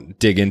 We don't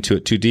dig into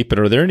it too deep, but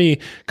are there any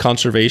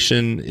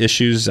conservation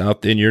issues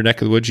out in your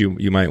neck of the woods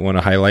you might want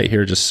to highlight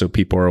here, just so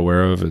people are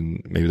aware of,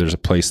 and maybe there's a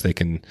place they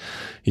can,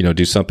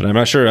 do something? I'm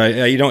not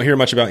sure. You don't hear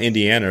much about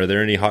Indiana. Are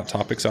there any hot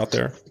topics out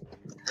there?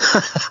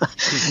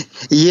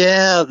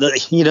 Yeah,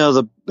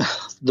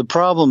 the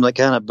problem that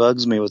kind of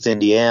bugs me with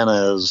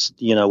Indiana is,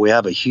 we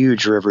have a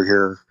huge river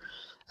here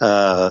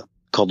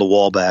called the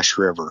Wabash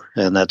River,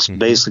 and that's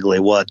basically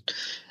what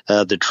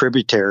the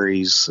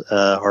tributaries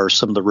are.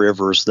 Some of the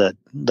rivers that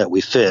we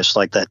fish,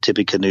 like that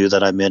Tippecanoe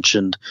that I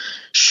mentioned,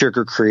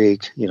 Sugar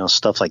Creek,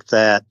 stuff like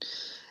that.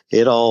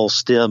 It all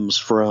stems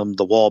from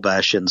the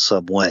Wabash in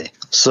some way.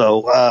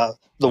 So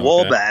the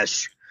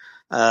Wabash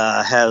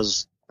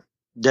has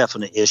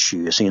definite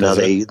issues.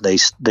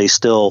 They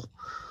still,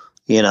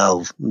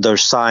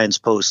 there's signs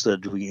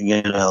posted,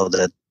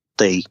 that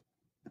they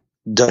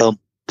dump,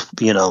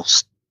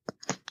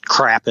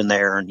 crap in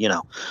there and,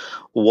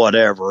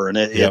 whatever. And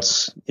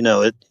it's,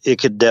 it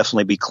could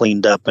definitely be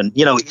cleaned up. And,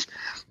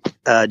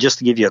 just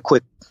to give you a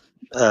quick,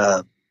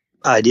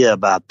 idea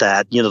about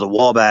that, the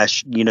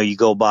Wabash, you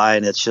go by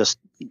and it's just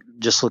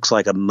looks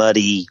like a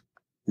muddy,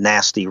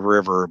 nasty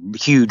river,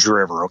 huge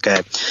river.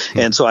 Okay.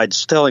 And so I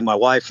was telling my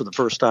wife for the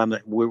first time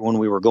that when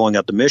we were going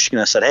up to Michigan,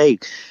 I said, hey,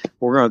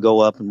 we're going to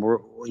go up and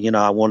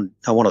I want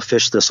to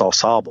fish this Au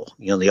Sable,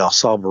 the Au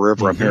Sable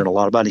River. I'm hearing a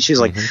lot about it. She's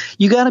like,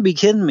 you got to be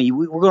kidding me.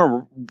 We're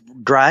going to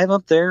drive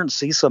up there and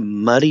see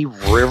some muddy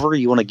river.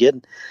 You want to get?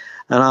 And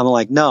I'm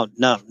like, no,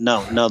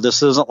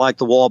 this isn't like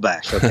the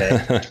Wabash.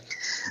 Okay.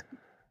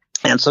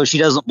 And so she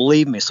doesn't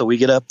believe me. So we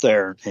get up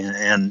there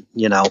and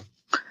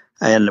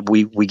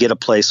we get a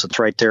place that's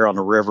right there on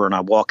the river, and I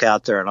walk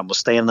out there and I'm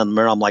standing in the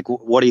mirror. I'm like,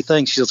 what do you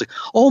think? She's like,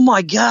 oh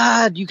my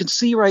God, you can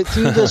see right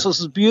through this. This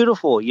is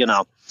beautiful,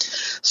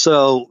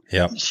 So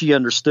she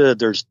understood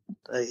there's,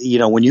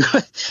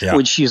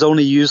 when she's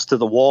only used to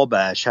the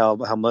Wabash, how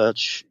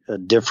much a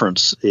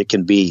difference it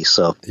can be.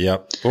 So,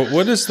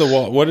 What is the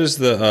wall? What is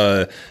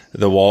the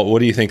wall? What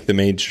do you think the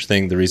major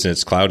thing, the reason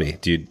it's cloudy?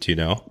 Do you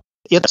know?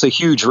 It's a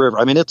huge river.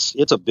 I mean, it's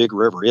a big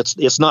river.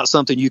 It's not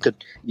something you could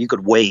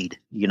wade.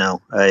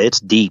 It's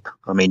deep.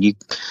 I mean,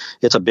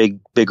 it's a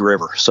big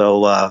river.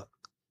 So,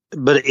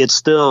 but it's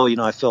still,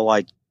 I feel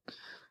like,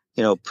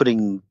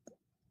 putting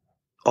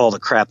all the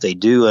crap they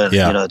do, and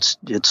Yeah. you know,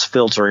 it's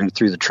filtering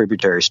through the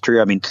tributaries too.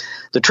 I mean,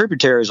 the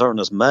tributaries aren't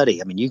as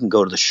muddy. I mean, you can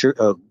go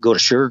to go to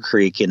Sugar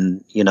Creek,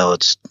 and you know,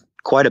 it's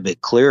quite a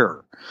bit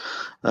clearer.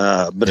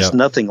 But it's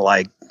nothing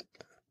like,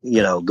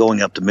 you know,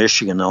 going up to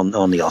Michigan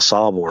on the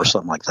Ausable or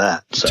something like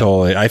that. So.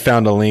 Totally. I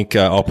found a link.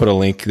 I'll put a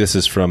link. This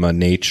is from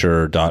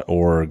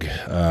nature.org.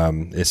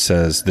 It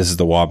says this is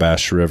the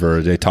Wabash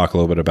River. They talk a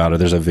little bit about it.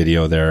 There's a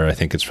video there. I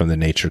think it's from the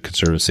Nature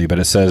Conservancy, but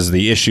it says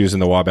the issues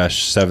in the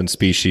Wabash, 7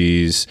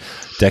 species,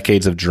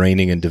 decades of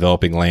draining and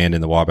developing land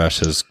in the Wabash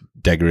has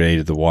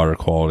degraded the water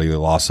quality, the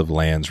loss of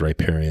lands,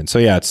 riparian. So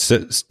yeah, it's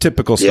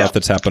typical stuff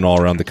that's happened all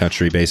around the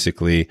country,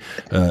 basically,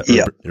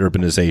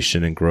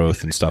 urbanization and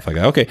growth and stuff like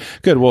that. Okay,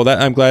 good. Well,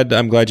 I'm glad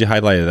you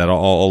highlighted that.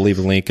 I'll leave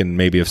a link, and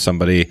maybe if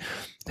somebody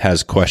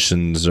has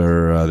questions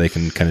or they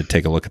can kind of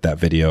take a look at that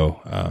video.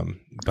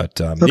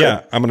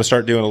 Yeah, I'm going to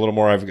start doing a little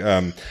more.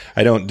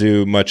 I don't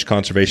do much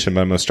conservation,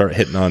 but I'm going to start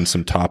hitting on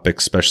some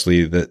topics,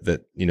 especially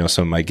that you know,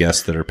 some of my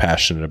guests that are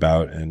passionate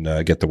about,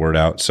 and get the word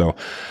out. So,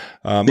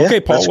 okay,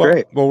 Paul.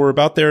 Well, we're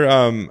about there.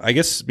 I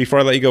guess before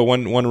I let you go,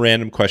 one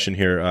random question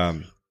here.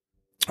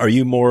 Are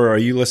you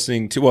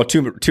listening to,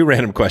 two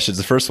random questions.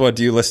 The first one,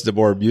 do you listen to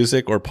more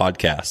music or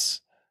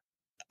podcasts?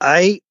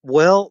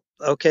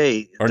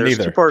 Okay. Or there's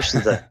neither. 2 parts to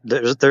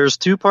that. There's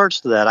 2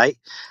 parts to that. I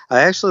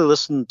actually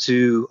listen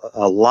to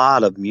a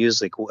lot of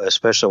music,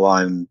 especially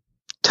while I'm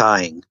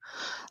tying.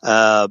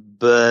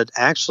 But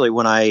actually,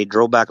 when I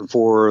drove back and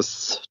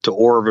forth to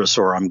Orvis,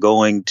 or I'm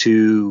going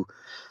to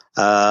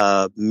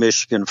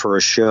Michigan for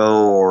a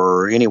show,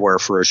 or anywhere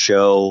for a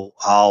show,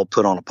 I'll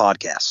put on a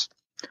podcast.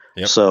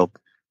 Yep. So,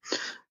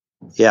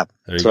 yeah.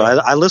 So I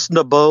I listen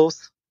to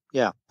both.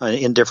 Yeah,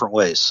 in different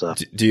ways. So.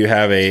 Do you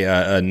have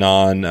a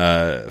non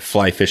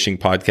fly fishing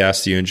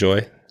podcast you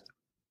enjoy?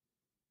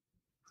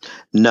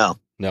 No.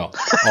 All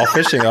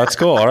fishing. That's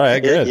cool. All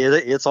right, good.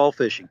 It's all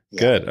fishing.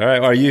 Yeah. Good. All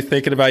right. Are you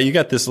thinking about? You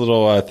got this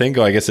little thing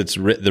going? I guess it's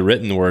the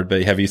written word,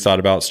 but have you thought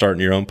about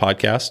starting your own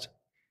podcast?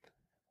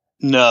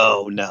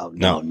 No.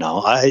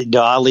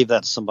 I'll leave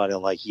that to somebody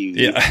like you.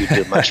 Yeah. You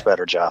do a much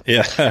better job.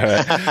 Yeah. All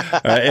right.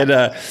 All right.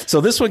 And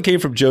so this one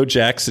came from Joe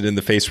Jackson in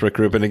the Facebook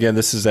group. And again,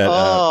 this is at.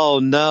 No.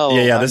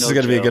 This is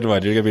going to be a good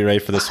one. You're going to be ready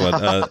for this one.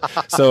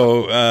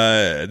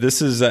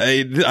 This is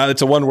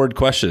it's a 1-word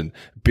question.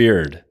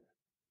 Beard.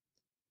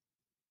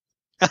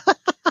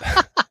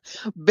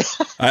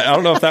 I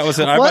don't know if that was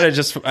it. I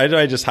just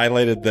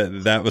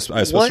highlighted that was.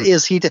 What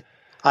is he?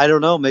 I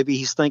don't know. Maybe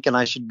he's thinking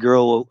I should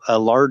grow a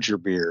larger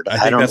beard.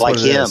 I don't like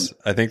him.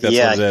 I think that's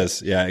what it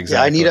is. Yeah, exactly.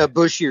 Yeah, I need a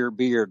bushier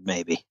beard,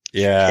 maybe.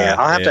 Yeah,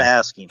 I'll have to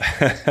ask him.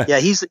 Yeah,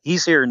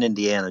 he's here in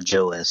Indiana.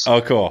 Joe is.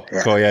 Oh, cool.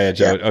 Yeah. Cool. Yeah,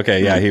 Joe. Yeah.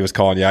 Okay. Yeah, he was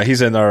calling. Yeah,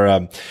 he's in our.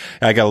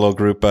 I got a little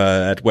group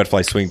at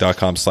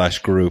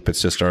wetflyswing.com/group.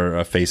 It's just our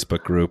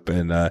Facebook group,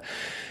 and.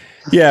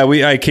 Yeah,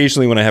 I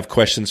occasionally, when I have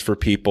questions for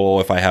people,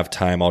 if I have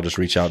time, I'll just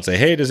reach out and say,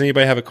 "Hey, does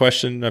anybody have a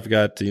question? I've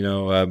got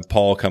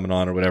Paul coming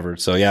on or whatever."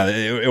 So yeah,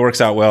 it works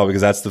out well,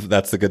 because that's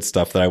the good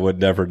stuff that I would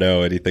never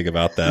know anything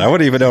about that. I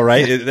wouldn't even know,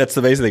 right? That's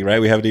the amazing thing,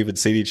 right? We haven't even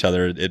seen each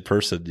other in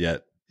person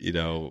yet.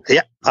 Yeah,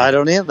 I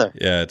don't either.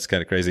 Yeah, it's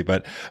kind of crazy,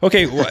 but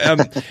okay.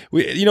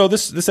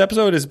 This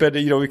episode has been,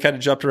 we kind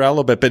of jumped around a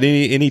little bit, but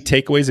any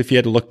takeaways if you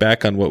had to look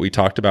back on what we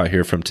talked about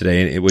here from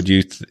today? Would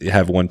you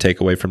have one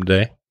takeaway from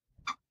today?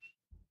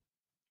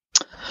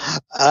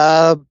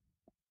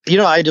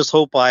 I just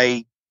hope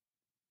I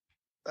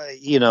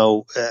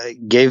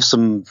gave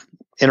some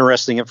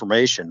interesting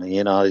information.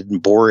 I didn't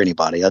bore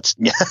anybody. That's,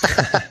 yeah.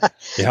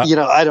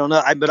 I don't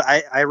know. But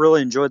I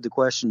really enjoyed the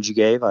questions you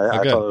gave. I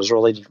thought it was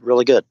really,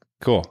 really good.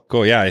 Cool.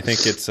 Yeah. I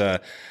think it's, I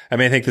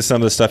think that some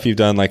of the stuff you've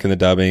done, like in the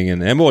dubbing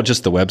and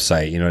just the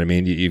website, you know what I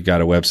mean? You've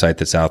got a website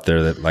that's out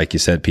there that, like you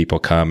said, people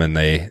come and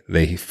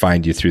they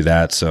find you through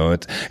that. So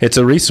it's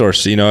a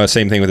resource,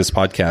 same thing with this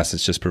podcast.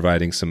 It's just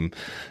providing some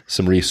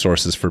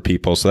resources for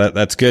people. So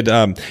that's good.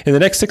 In the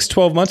next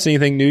 6-12 months,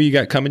 anything new you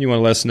got coming you want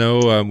to let us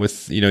know,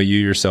 with, you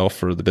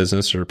yourself or the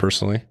business or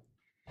personally?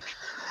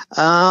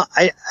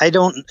 I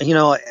don't,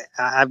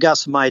 I've got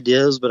some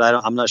ideas, but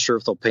I'm not sure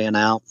if they'll pan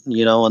out,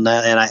 and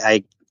that, and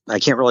I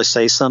can't really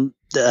say something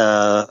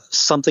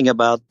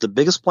about the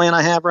biggest plan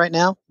I have right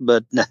now,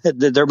 but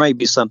there might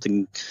be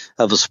something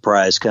of a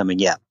surprise coming.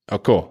 Yeah. Oh,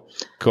 cool.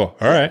 All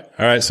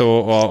right.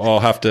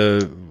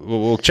 So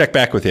we'll check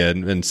back with you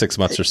in 6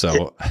 months or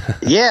so.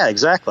 Yeah,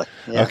 exactly.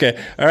 Yeah.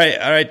 Okay. All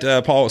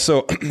right. Paul.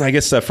 So I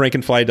guess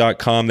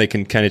FrankenFly.com, they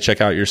can kind of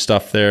check out your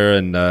stuff there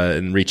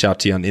and reach out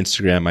to you on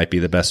Instagram might be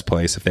the best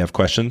place if they have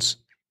questions.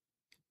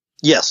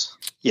 Yes.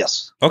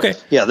 Okay.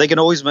 Yeah, they can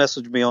always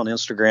message me on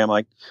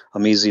Instagram.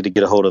 I'm easy to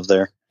get a hold of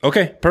there.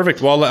 Okay,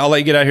 perfect. Well, I'll let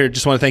you get out here.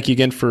 Just want to thank you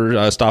again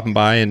for stopping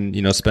by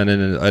and spending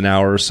an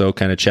hour or so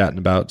kind of chatting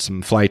about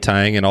some fly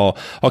tying. And I'll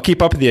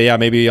keep up with you. Yeah,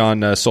 maybe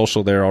on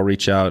social there. I'll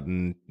reach out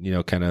and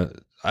kind of.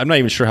 I'm not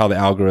even sure how the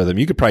algorithm.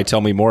 You could probably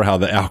tell me more how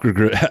the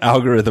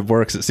algorithm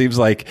works. It seems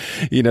like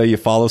you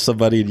follow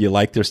somebody and you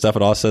like their stuff,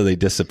 and also they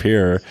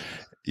disappear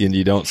and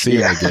you don't see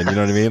them again. You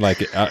know what I mean?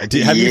 Like,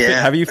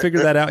 have you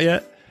figured that out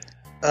yet?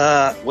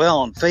 Well,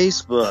 on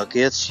Facebook,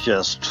 it's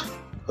just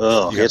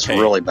Oh, it's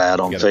really bad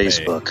on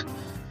Facebook.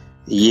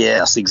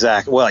 Yes,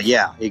 exactly. Well,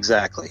 yeah,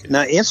 exactly.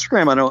 Now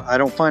Instagram, I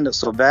don't find it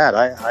so bad.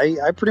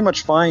 I pretty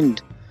much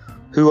find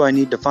who I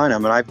need to find.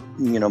 I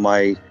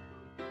mean,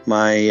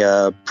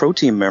 my pro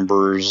team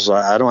members,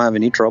 I don't have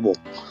any trouble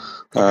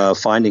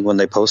finding when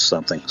they post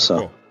something.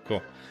 So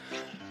cool.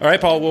 All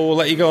right, Paul. Well, we'll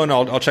let you go, and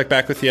I'll check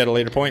back with you at a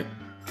later point.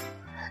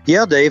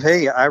 Yeah, Dave.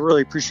 Hey, I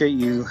really appreciate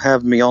you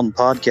having me on the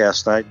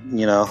podcast. I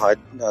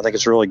think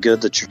it's really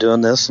good that you're doing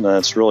this, and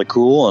it's really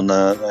cool. And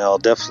I'll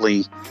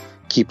definitely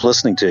keep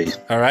listening to you.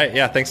 All right.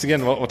 Yeah. Thanks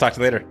again. We'll talk to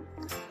you later.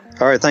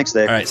 All right. Thanks,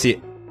 Dave. All right. See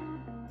you.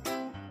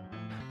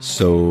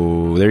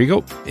 So there you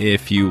go.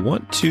 If you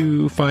want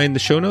to find the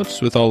show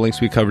notes with all the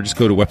links we covered, just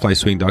go to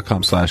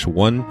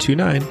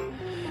wetflyswing.com/129.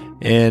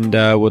 And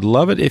would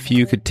love it if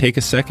you could take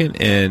a second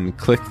and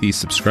click the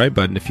subscribe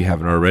button if you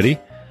haven't already.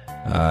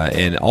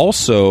 And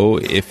also,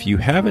 if you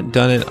haven't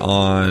done it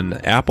on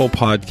Apple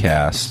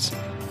Podcasts,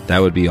 that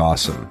would be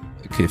awesome.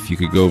 If you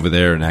could go over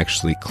there and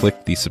actually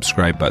click the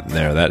subscribe button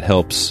there, that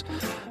helps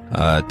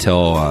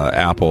tell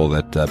Apple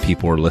that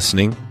people are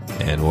listening,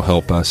 and will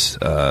help us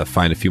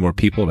find a few more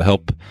people to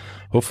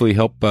hopefully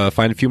help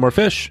find a few more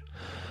fish.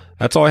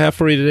 That's all I have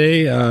for you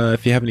today.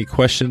 If you have any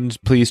questions,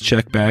 please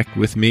check back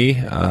with me.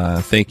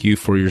 Thank you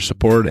for your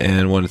support,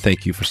 and want to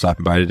thank you for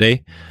stopping by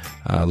today.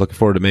 Looking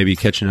forward to maybe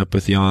catching up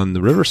with you on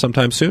the river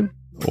sometime soon,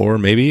 or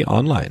maybe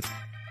online.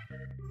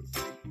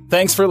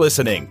 Thanks for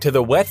listening to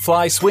the Wet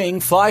Fly Swing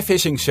Fly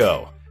Fishing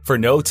Show. For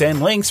notes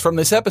and links from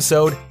this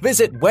episode,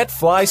 visit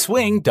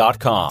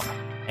wetflyswing.com.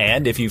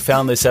 And if you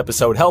found this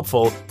episode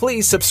helpful,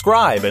 please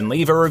subscribe and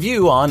leave a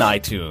review on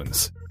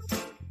iTunes.